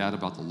mom and dad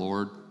about the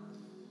Lord,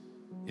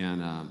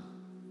 and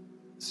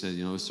said,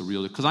 it's a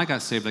real, because I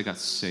got saved.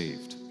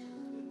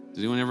 Did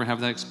anyone ever have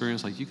that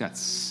experience? You got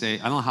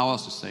saved. I don't know how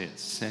else to say it.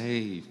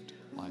 Saved.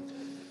 I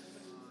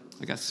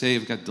got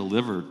saved, got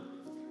delivered.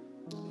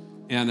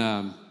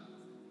 And,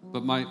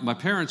 but my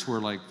parents were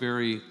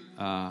very,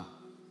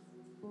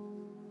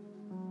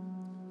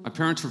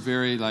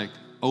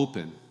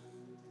 open.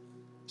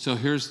 So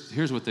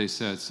here's what they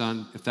said.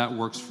 Son, if that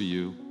works for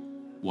you,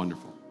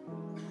 wonderful.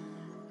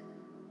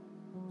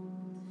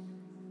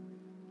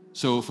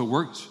 So if it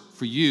works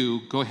for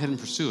you, go ahead and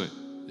pursue it.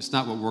 It's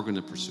not what we're going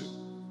to pursue.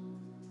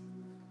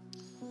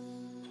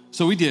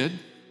 So we did.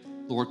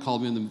 The Lord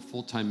called me in the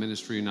full-time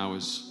ministry when I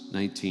was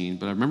 19.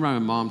 But I remember my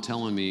mom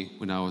telling me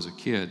when I was a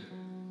kid,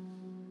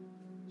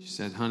 she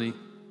said, honey,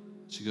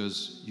 she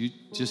goes, you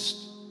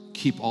just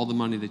keep all the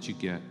money that you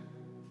get.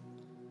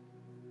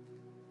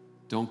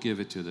 Don't give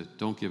it to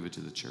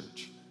the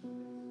church.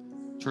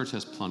 Church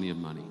has plenty of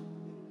money.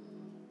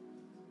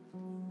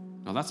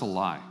 Now that's a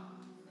lie.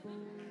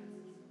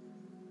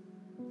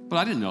 But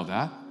I didn't know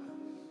that.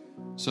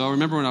 So I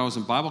remember when I was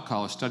in Bible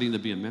college studying to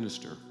be a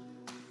minister,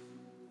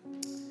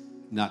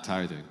 not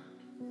tithing.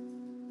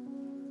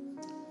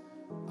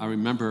 I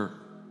remember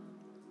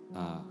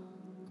a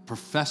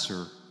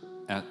professor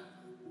at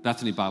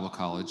Bethany Bible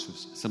College,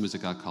 Assemblies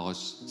of God College,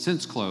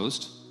 since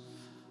closed,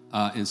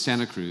 in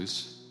Santa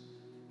Cruz.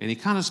 And he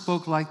kind of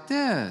spoke like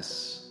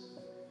this.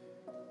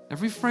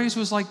 Every phrase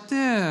was like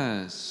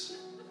this.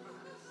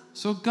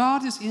 So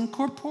God is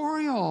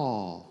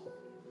incorporeal.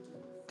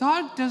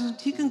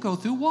 He can go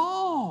through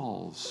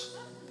walls.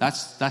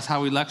 That's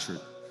how he lectured.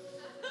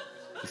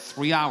 For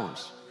 3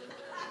 hours.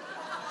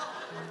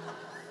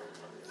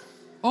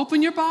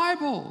 Open your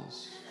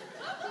Bibles.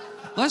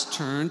 Let's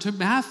turn to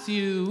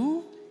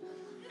Matthew.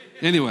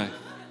 Anyway,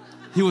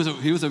 he was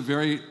a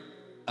very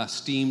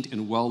esteemed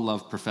and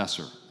well-loved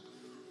professor.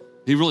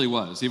 He really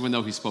was, even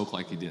though he spoke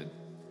like he did.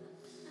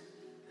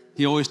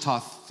 He always taught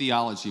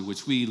theology,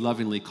 which we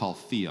lovingly call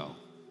theo,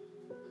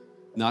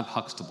 not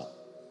Huxtable.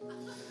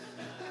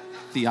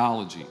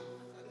 Theology.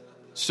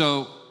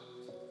 So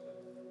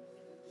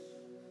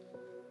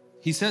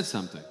he said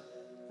something.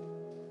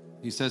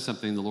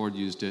 The Lord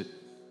used it.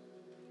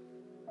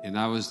 And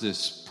I was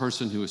this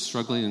person who was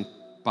struggling in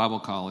Bible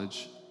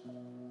college.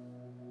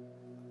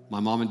 My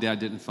mom and dad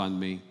didn't fund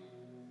me.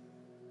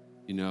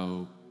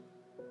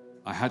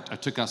 I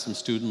took out some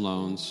student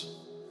loans,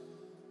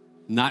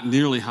 not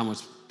nearly how much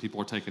people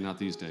are taking out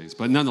these days,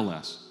 but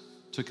nonetheless,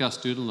 took out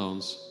student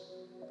loans,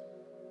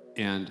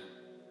 and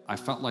I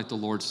felt like the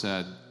Lord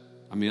said,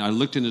 I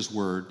looked in His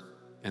Word,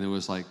 and it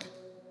was like,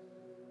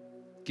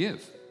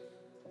 give.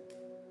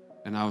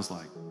 And I was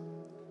like,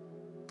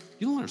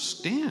 you don't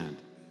understand.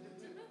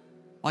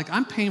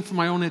 I'm paying for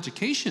my own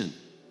education.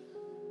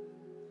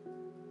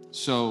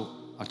 So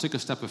I took a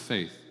step of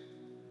faith,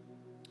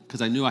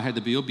 because I knew I had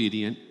to be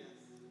obedient,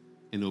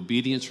 and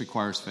obedience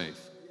requires faith.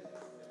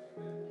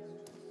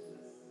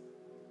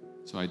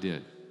 So I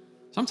did.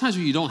 Sometimes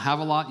when you don't have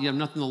a lot, you have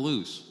nothing to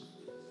lose.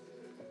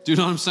 Do you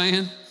know what I'm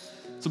saying?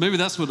 So maybe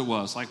that's what it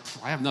was. I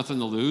have nothing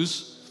to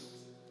lose.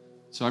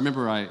 So I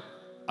remember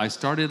I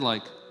started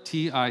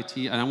TIT,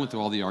 and I went through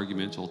all the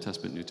arguments, Old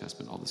Testament, New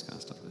Testament, all this kind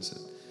of stuff.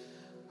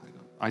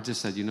 I just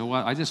said, you know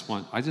what? I just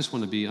want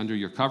to be under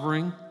your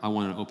covering. I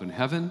want an open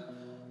heaven.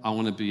 I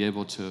want to be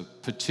able to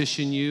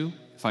petition you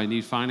if I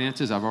need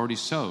finances. I've already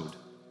sowed.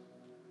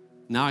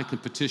 Now I can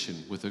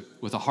petition with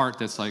a heart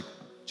that's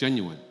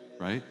genuine,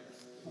 right?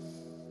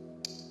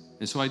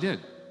 And so I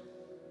did.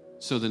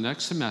 So the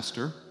next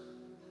semester,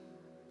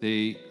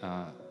 they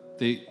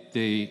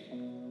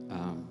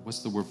what's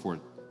the word for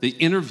it? They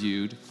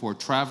interviewed for a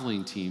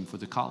traveling team for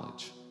the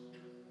college.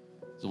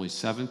 There's only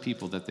 7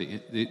 people that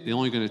they're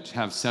only going to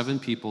have 7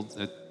 people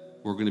that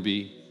were going to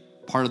be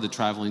part of the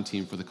traveling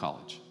team for the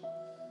college.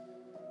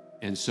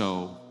 And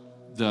so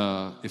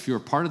if you're a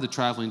part of the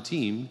traveling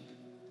team,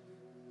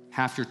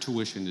 half your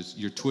tuition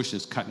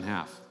is cut in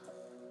half.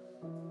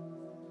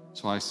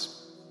 So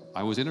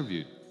I was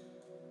interviewed.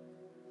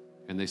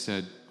 And they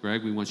said,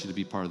 Greg, we want you to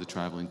be part of the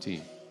traveling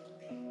team.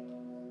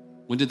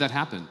 When did that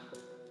happen?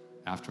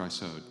 After I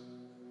sowed.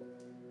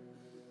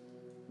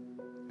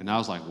 And I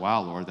was like,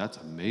 wow, Lord, that's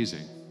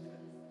amazing.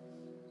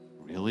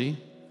 Really?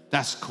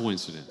 That's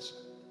coincidence.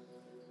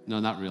 No,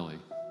 not really.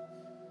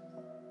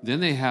 Then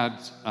they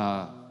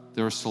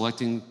were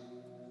selecting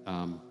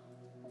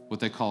what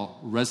they call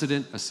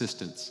resident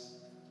assistants.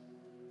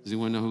 Does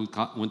anyone know who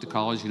went to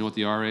college? You know what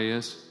the RA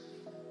is?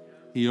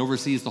 He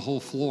oversees the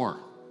whole floor.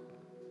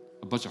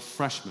 A bunch of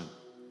freshmen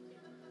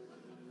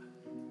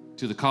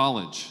to the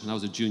college, and I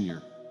was a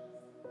junior.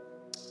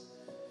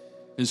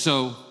 And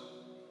so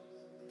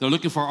they're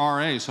looking for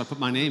RA, so I put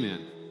my name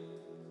in.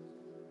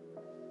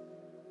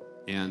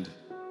 And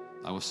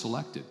I was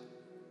selected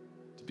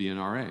to be an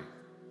RA.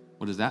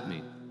 What does that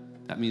mean?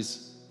 That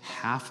means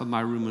half of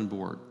my room and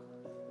board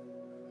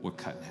were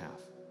cut in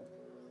half.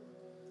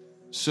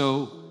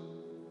 So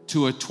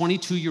to a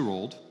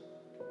 22-year-old,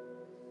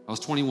 I was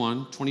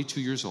 21,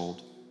 22 years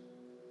old,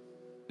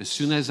 as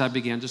soon as I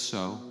began to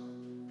sow,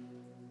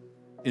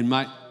 in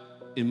my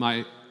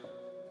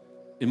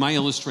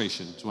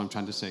illustration, is what I'm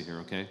trying to say here,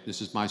 okay? This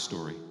is my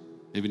story.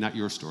 Maybe not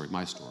your story,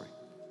 my story.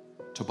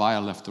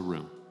 Tobiah left the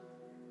room.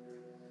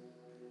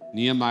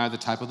 Nehemiah, the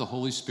type of the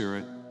Holy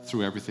Spirit,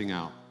 threw everything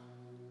out,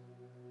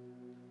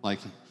 like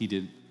he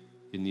did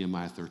in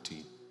Nehemiah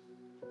 13.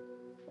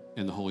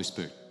 And the Holy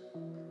Spirit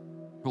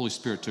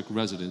took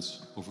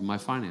residence over my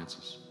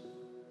finances.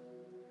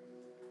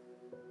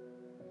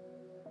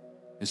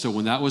 And so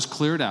when that was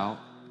cleared out,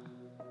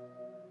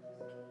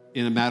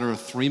 in a matter of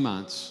 3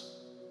 months,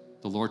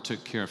 the Lord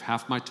took care of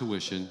half my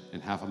tuition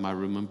and half of my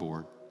room and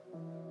board.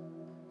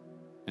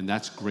 And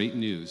that's great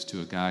news to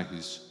a guy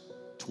who's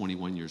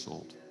 21 years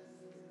old.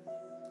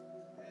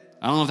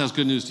 I don't know if that's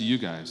good news to you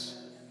guys.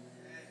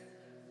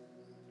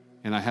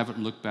 And I haven't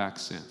looked back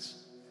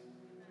since.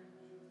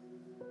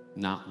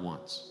 Not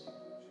once.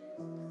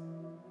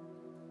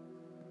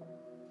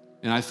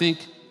 And I think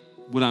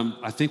what I'm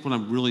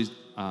really,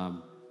 I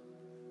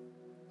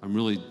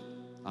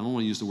don't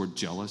want to use the word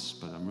jealous,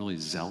 but I'm really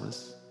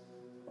zealous.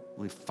 I'm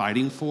really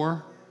fighting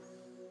for.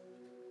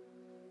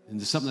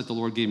 And it's something that the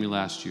Lord gave me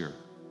last year.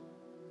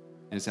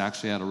 And it's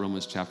actually out of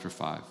Romans chapter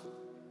 5.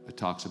 It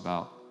talks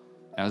about,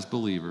 as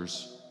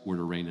believers, we're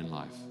to reign in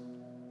life.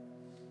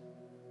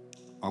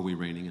 Are we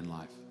reigning in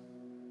life?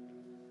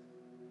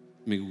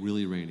 I mean,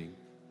 really reigning.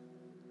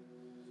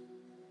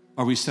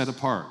 Are we set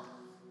apart?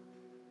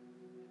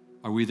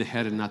 Are we the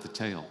head and not the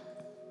tail?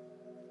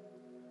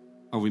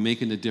 Are we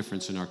making a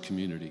difference in our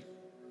community?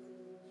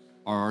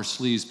 Are our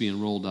sleeves being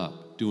rolled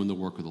up, doing the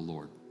work of the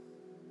Lord?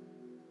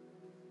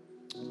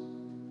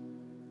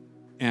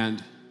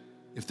 And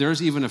if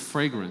there's even a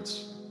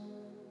fragrance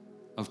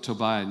of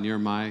Tobiah near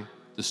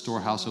the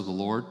storehouse of the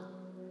Lord,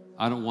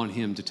 I don't want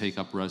him to take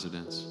up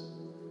residence.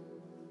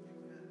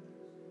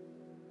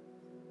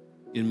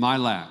 In my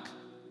lack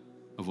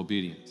of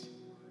obedience.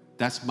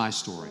 That's my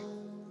story.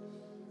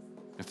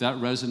 If that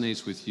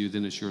resonates with you,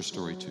 then it's your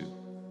story too.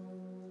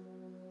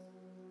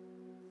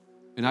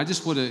 And I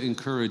just want to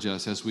encourage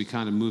us as we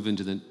kind of move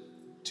into the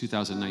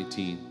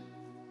 2019.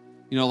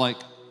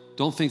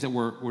 Don't think that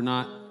we're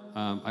not,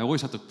 I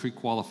always have to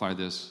pre-qualify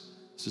this.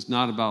 This is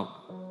not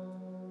about,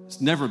 it's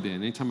never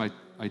been. Anytime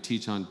I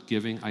teach on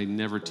giving, I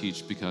never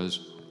teach because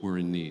we're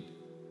in need.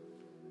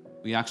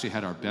 We actually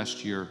had our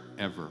best year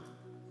ever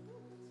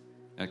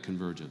at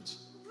Convergence.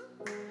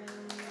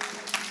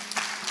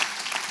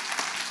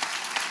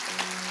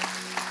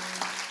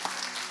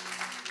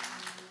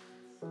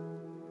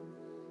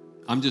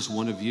 I'm just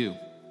one of you.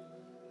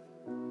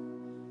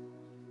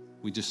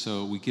 We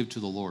give to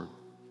the Lord.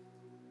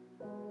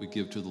 We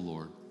give to the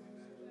Lord.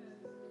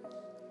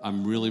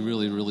 I'm really,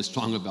 really, really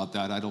strong about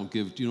that. I don't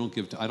give to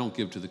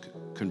the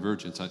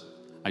Convergence.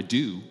 I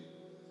do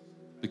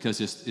because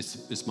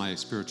it's my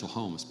spiritual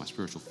home. It's my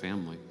spiritual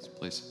family. It's a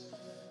place.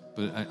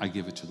 But I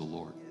give it to the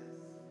Lord.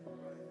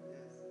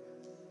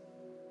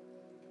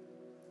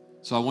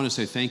 So I want to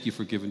say thank you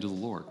for giving to the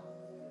Lord.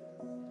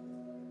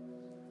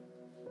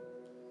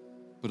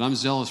 But I'm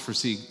zealous to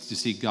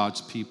see God's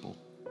people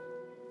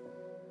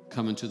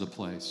come into the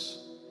place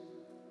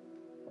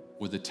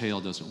where the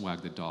tail doesn't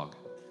wag the dog.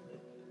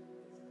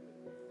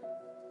 Do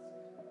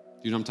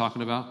you know what I'm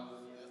talking about?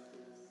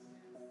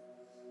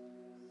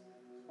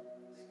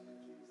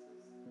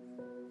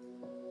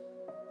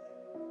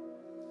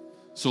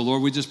 So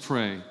Lord, we just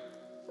pray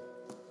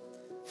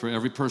for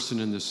every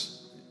person in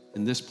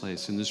this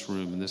place, in this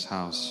room, in this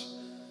house.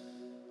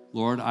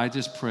 Lord, I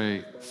just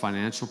pray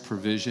financial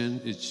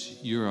provision.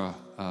 You're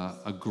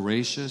a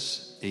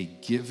gracious, a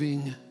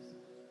giving,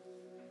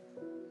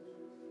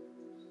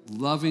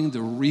 loving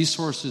the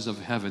resources of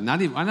heaven.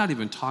 I'm not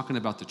even talking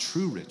about the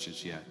true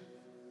riches yet.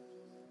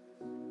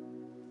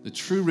 The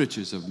true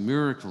riches of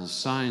miracles,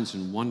 signs,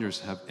 and wonders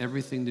have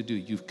everything to do.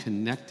 You've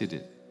connected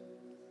it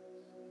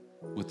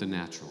with the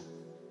natural.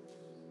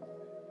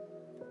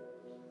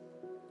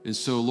 And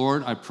so,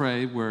 Lord, I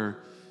pray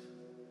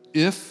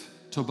if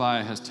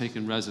Tobiah has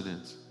taken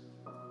residence,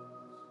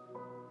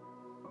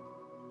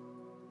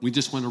 we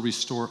just want to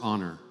restore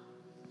honor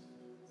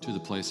to the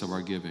place of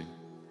our giving.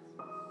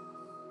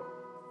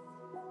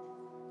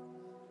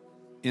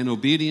 And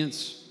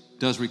obedience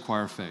does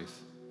require faith.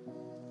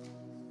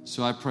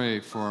 So I pray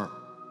for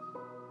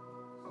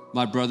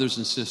my brothers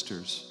and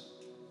sisters.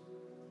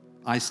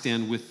 I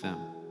stand with them.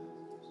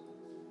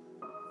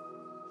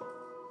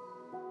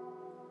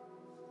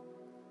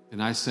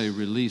 And I say,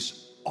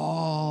 release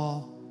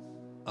all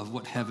of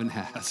what heaven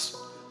has,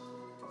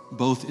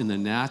 both in the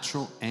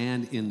natural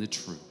and in the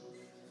true.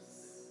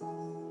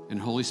 And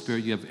Holy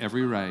Spirit, you have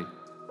every right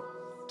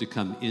to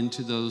come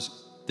into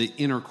the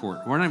inner court.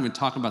 We're not even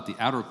talking about the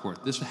outer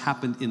court. This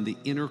happened in the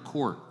inner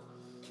court,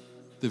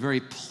 the very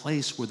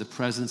place where the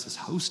presence is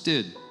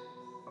hosted.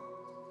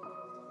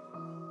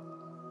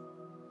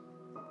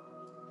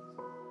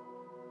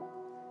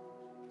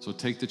 So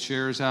take the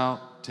chairs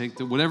out, take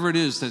whatever it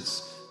is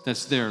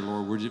that's there,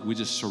 Lord, we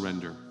just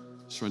surrender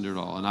it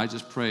all. And I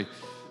just pray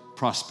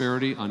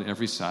prosperity on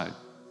every side.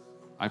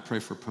 I pray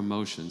for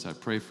promotions. I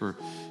pray for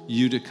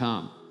you to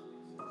come.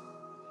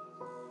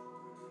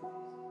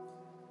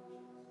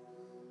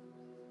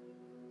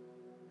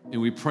 And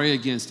we pray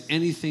against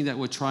anything that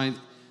would try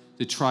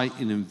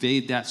and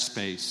invade that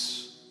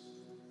space.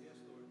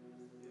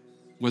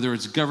 Whether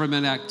it's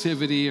government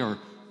activity or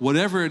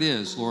whatever it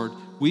is, Lord,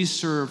 we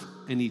serve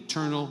an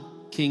eternal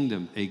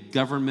kingdom, a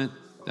government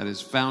that is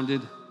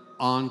founded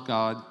on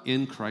God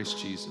in Christ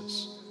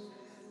Jesus.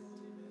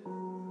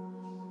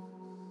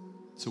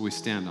 So we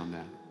stand on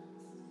that.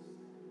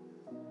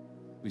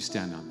 We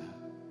stand on that.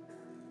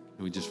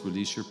 And we just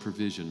release your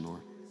provision,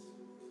 Lord.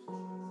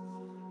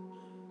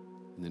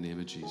 In the name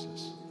of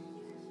Jesus.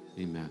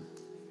 Amen.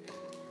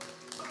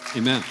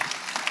 Amen.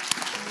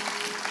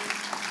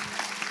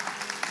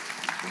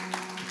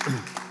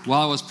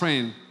 While I was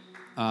praying,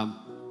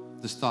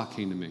 this thought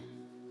came to me.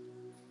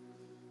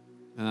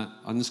 And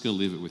I'm just going to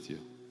leave it with you.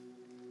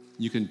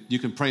 You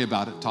can pray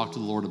about it, talk to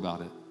the Lord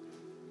about it.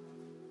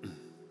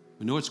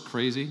 You know what's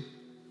crazy?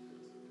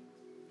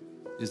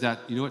 Is that,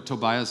 you know what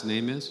Tobiah's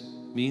name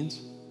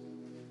means?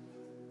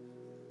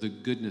 The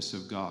goodness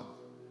of God.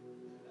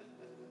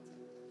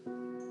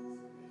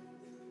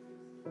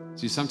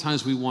 See,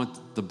 sometimes we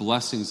want the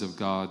blessings of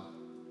God.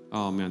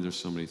 Oh man, there's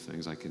so many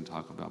things I can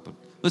talk about, but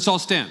let's all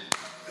stand.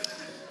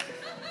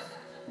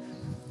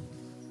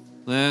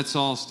 Let's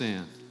all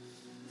stand.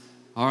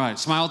 All right,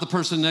 smile at the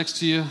person next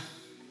to you.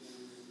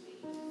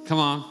 Come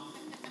on.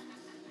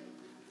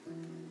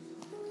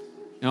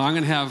 Now I'm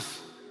going to have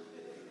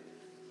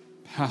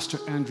Pastor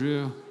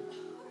Andrew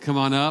come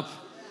on up,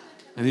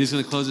 and he's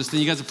going to close this thing.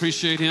 You guys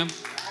appreciate him?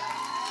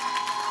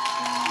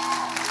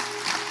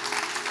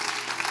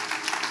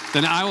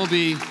 Then I will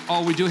be,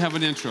 we do have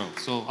an intro,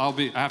 so I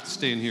have to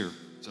stay in here.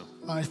 So.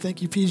 All right,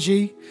 thank you,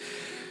 PG.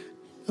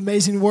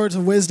 Amazing words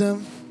of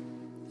wisdom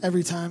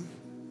every time,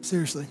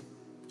 seriously.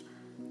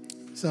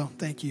 So,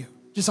 thank you.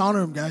 Just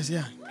honor him, guys,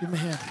 yeah. Give him a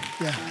hand.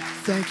 Yeah,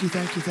 thank you.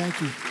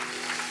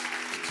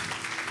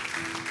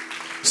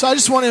 So I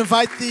just want to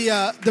invite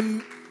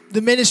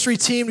the ministry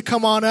team to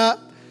come on up,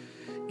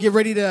 get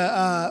ready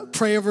to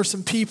pray over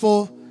some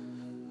people.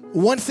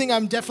 One thing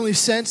I'm definitely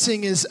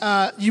sensing is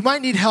you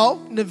might need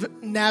help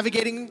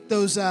navigating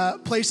those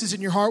places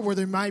in your heart where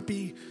there might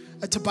be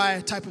a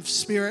Tobiah type of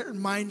spirit or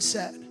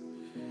mindset.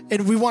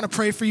 And we want to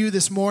pray for you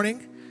this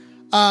morning.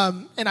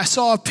 And I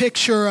saw a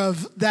picture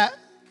of that.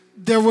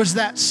 There was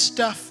that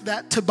stuff,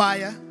 that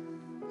Tobiah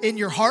in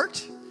your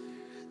heart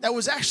that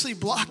was actually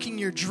blocking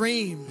your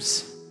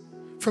dreams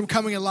from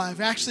coming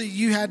alive. Actually,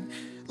 you had,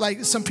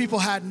 like some people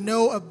had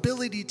no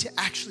ability to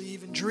actually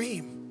even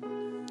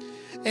dream.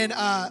 And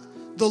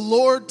the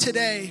Lord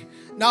today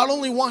not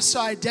only wants to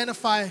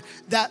identify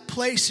that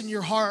place in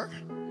your heart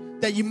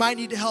that you might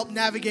need to help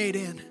navigate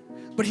in,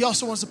 but he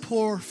also wants to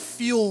pour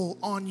fuel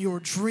on your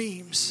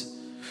dreams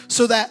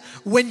so that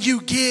when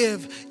you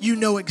give, you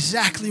know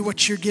exactly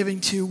what you're giving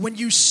to. When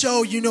you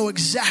sow, you know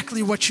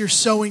exactly what you're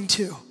sowing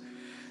to.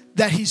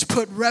 That he's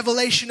put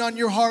revelation on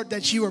your heart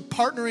that you are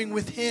partnering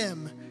with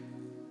him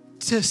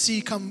to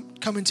see come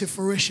into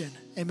fruition.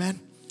 Amen.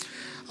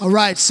 All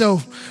right,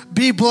 so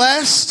be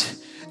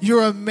blessed.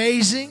 You're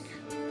amazing.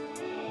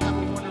 Have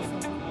a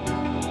wonderful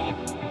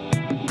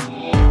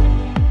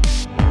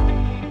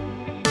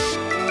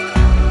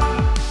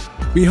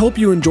one. We hope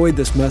you enjoyed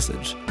this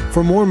message.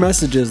 For more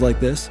messages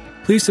like this,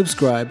 please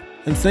subscribe,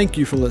 and thank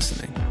you for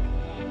listening.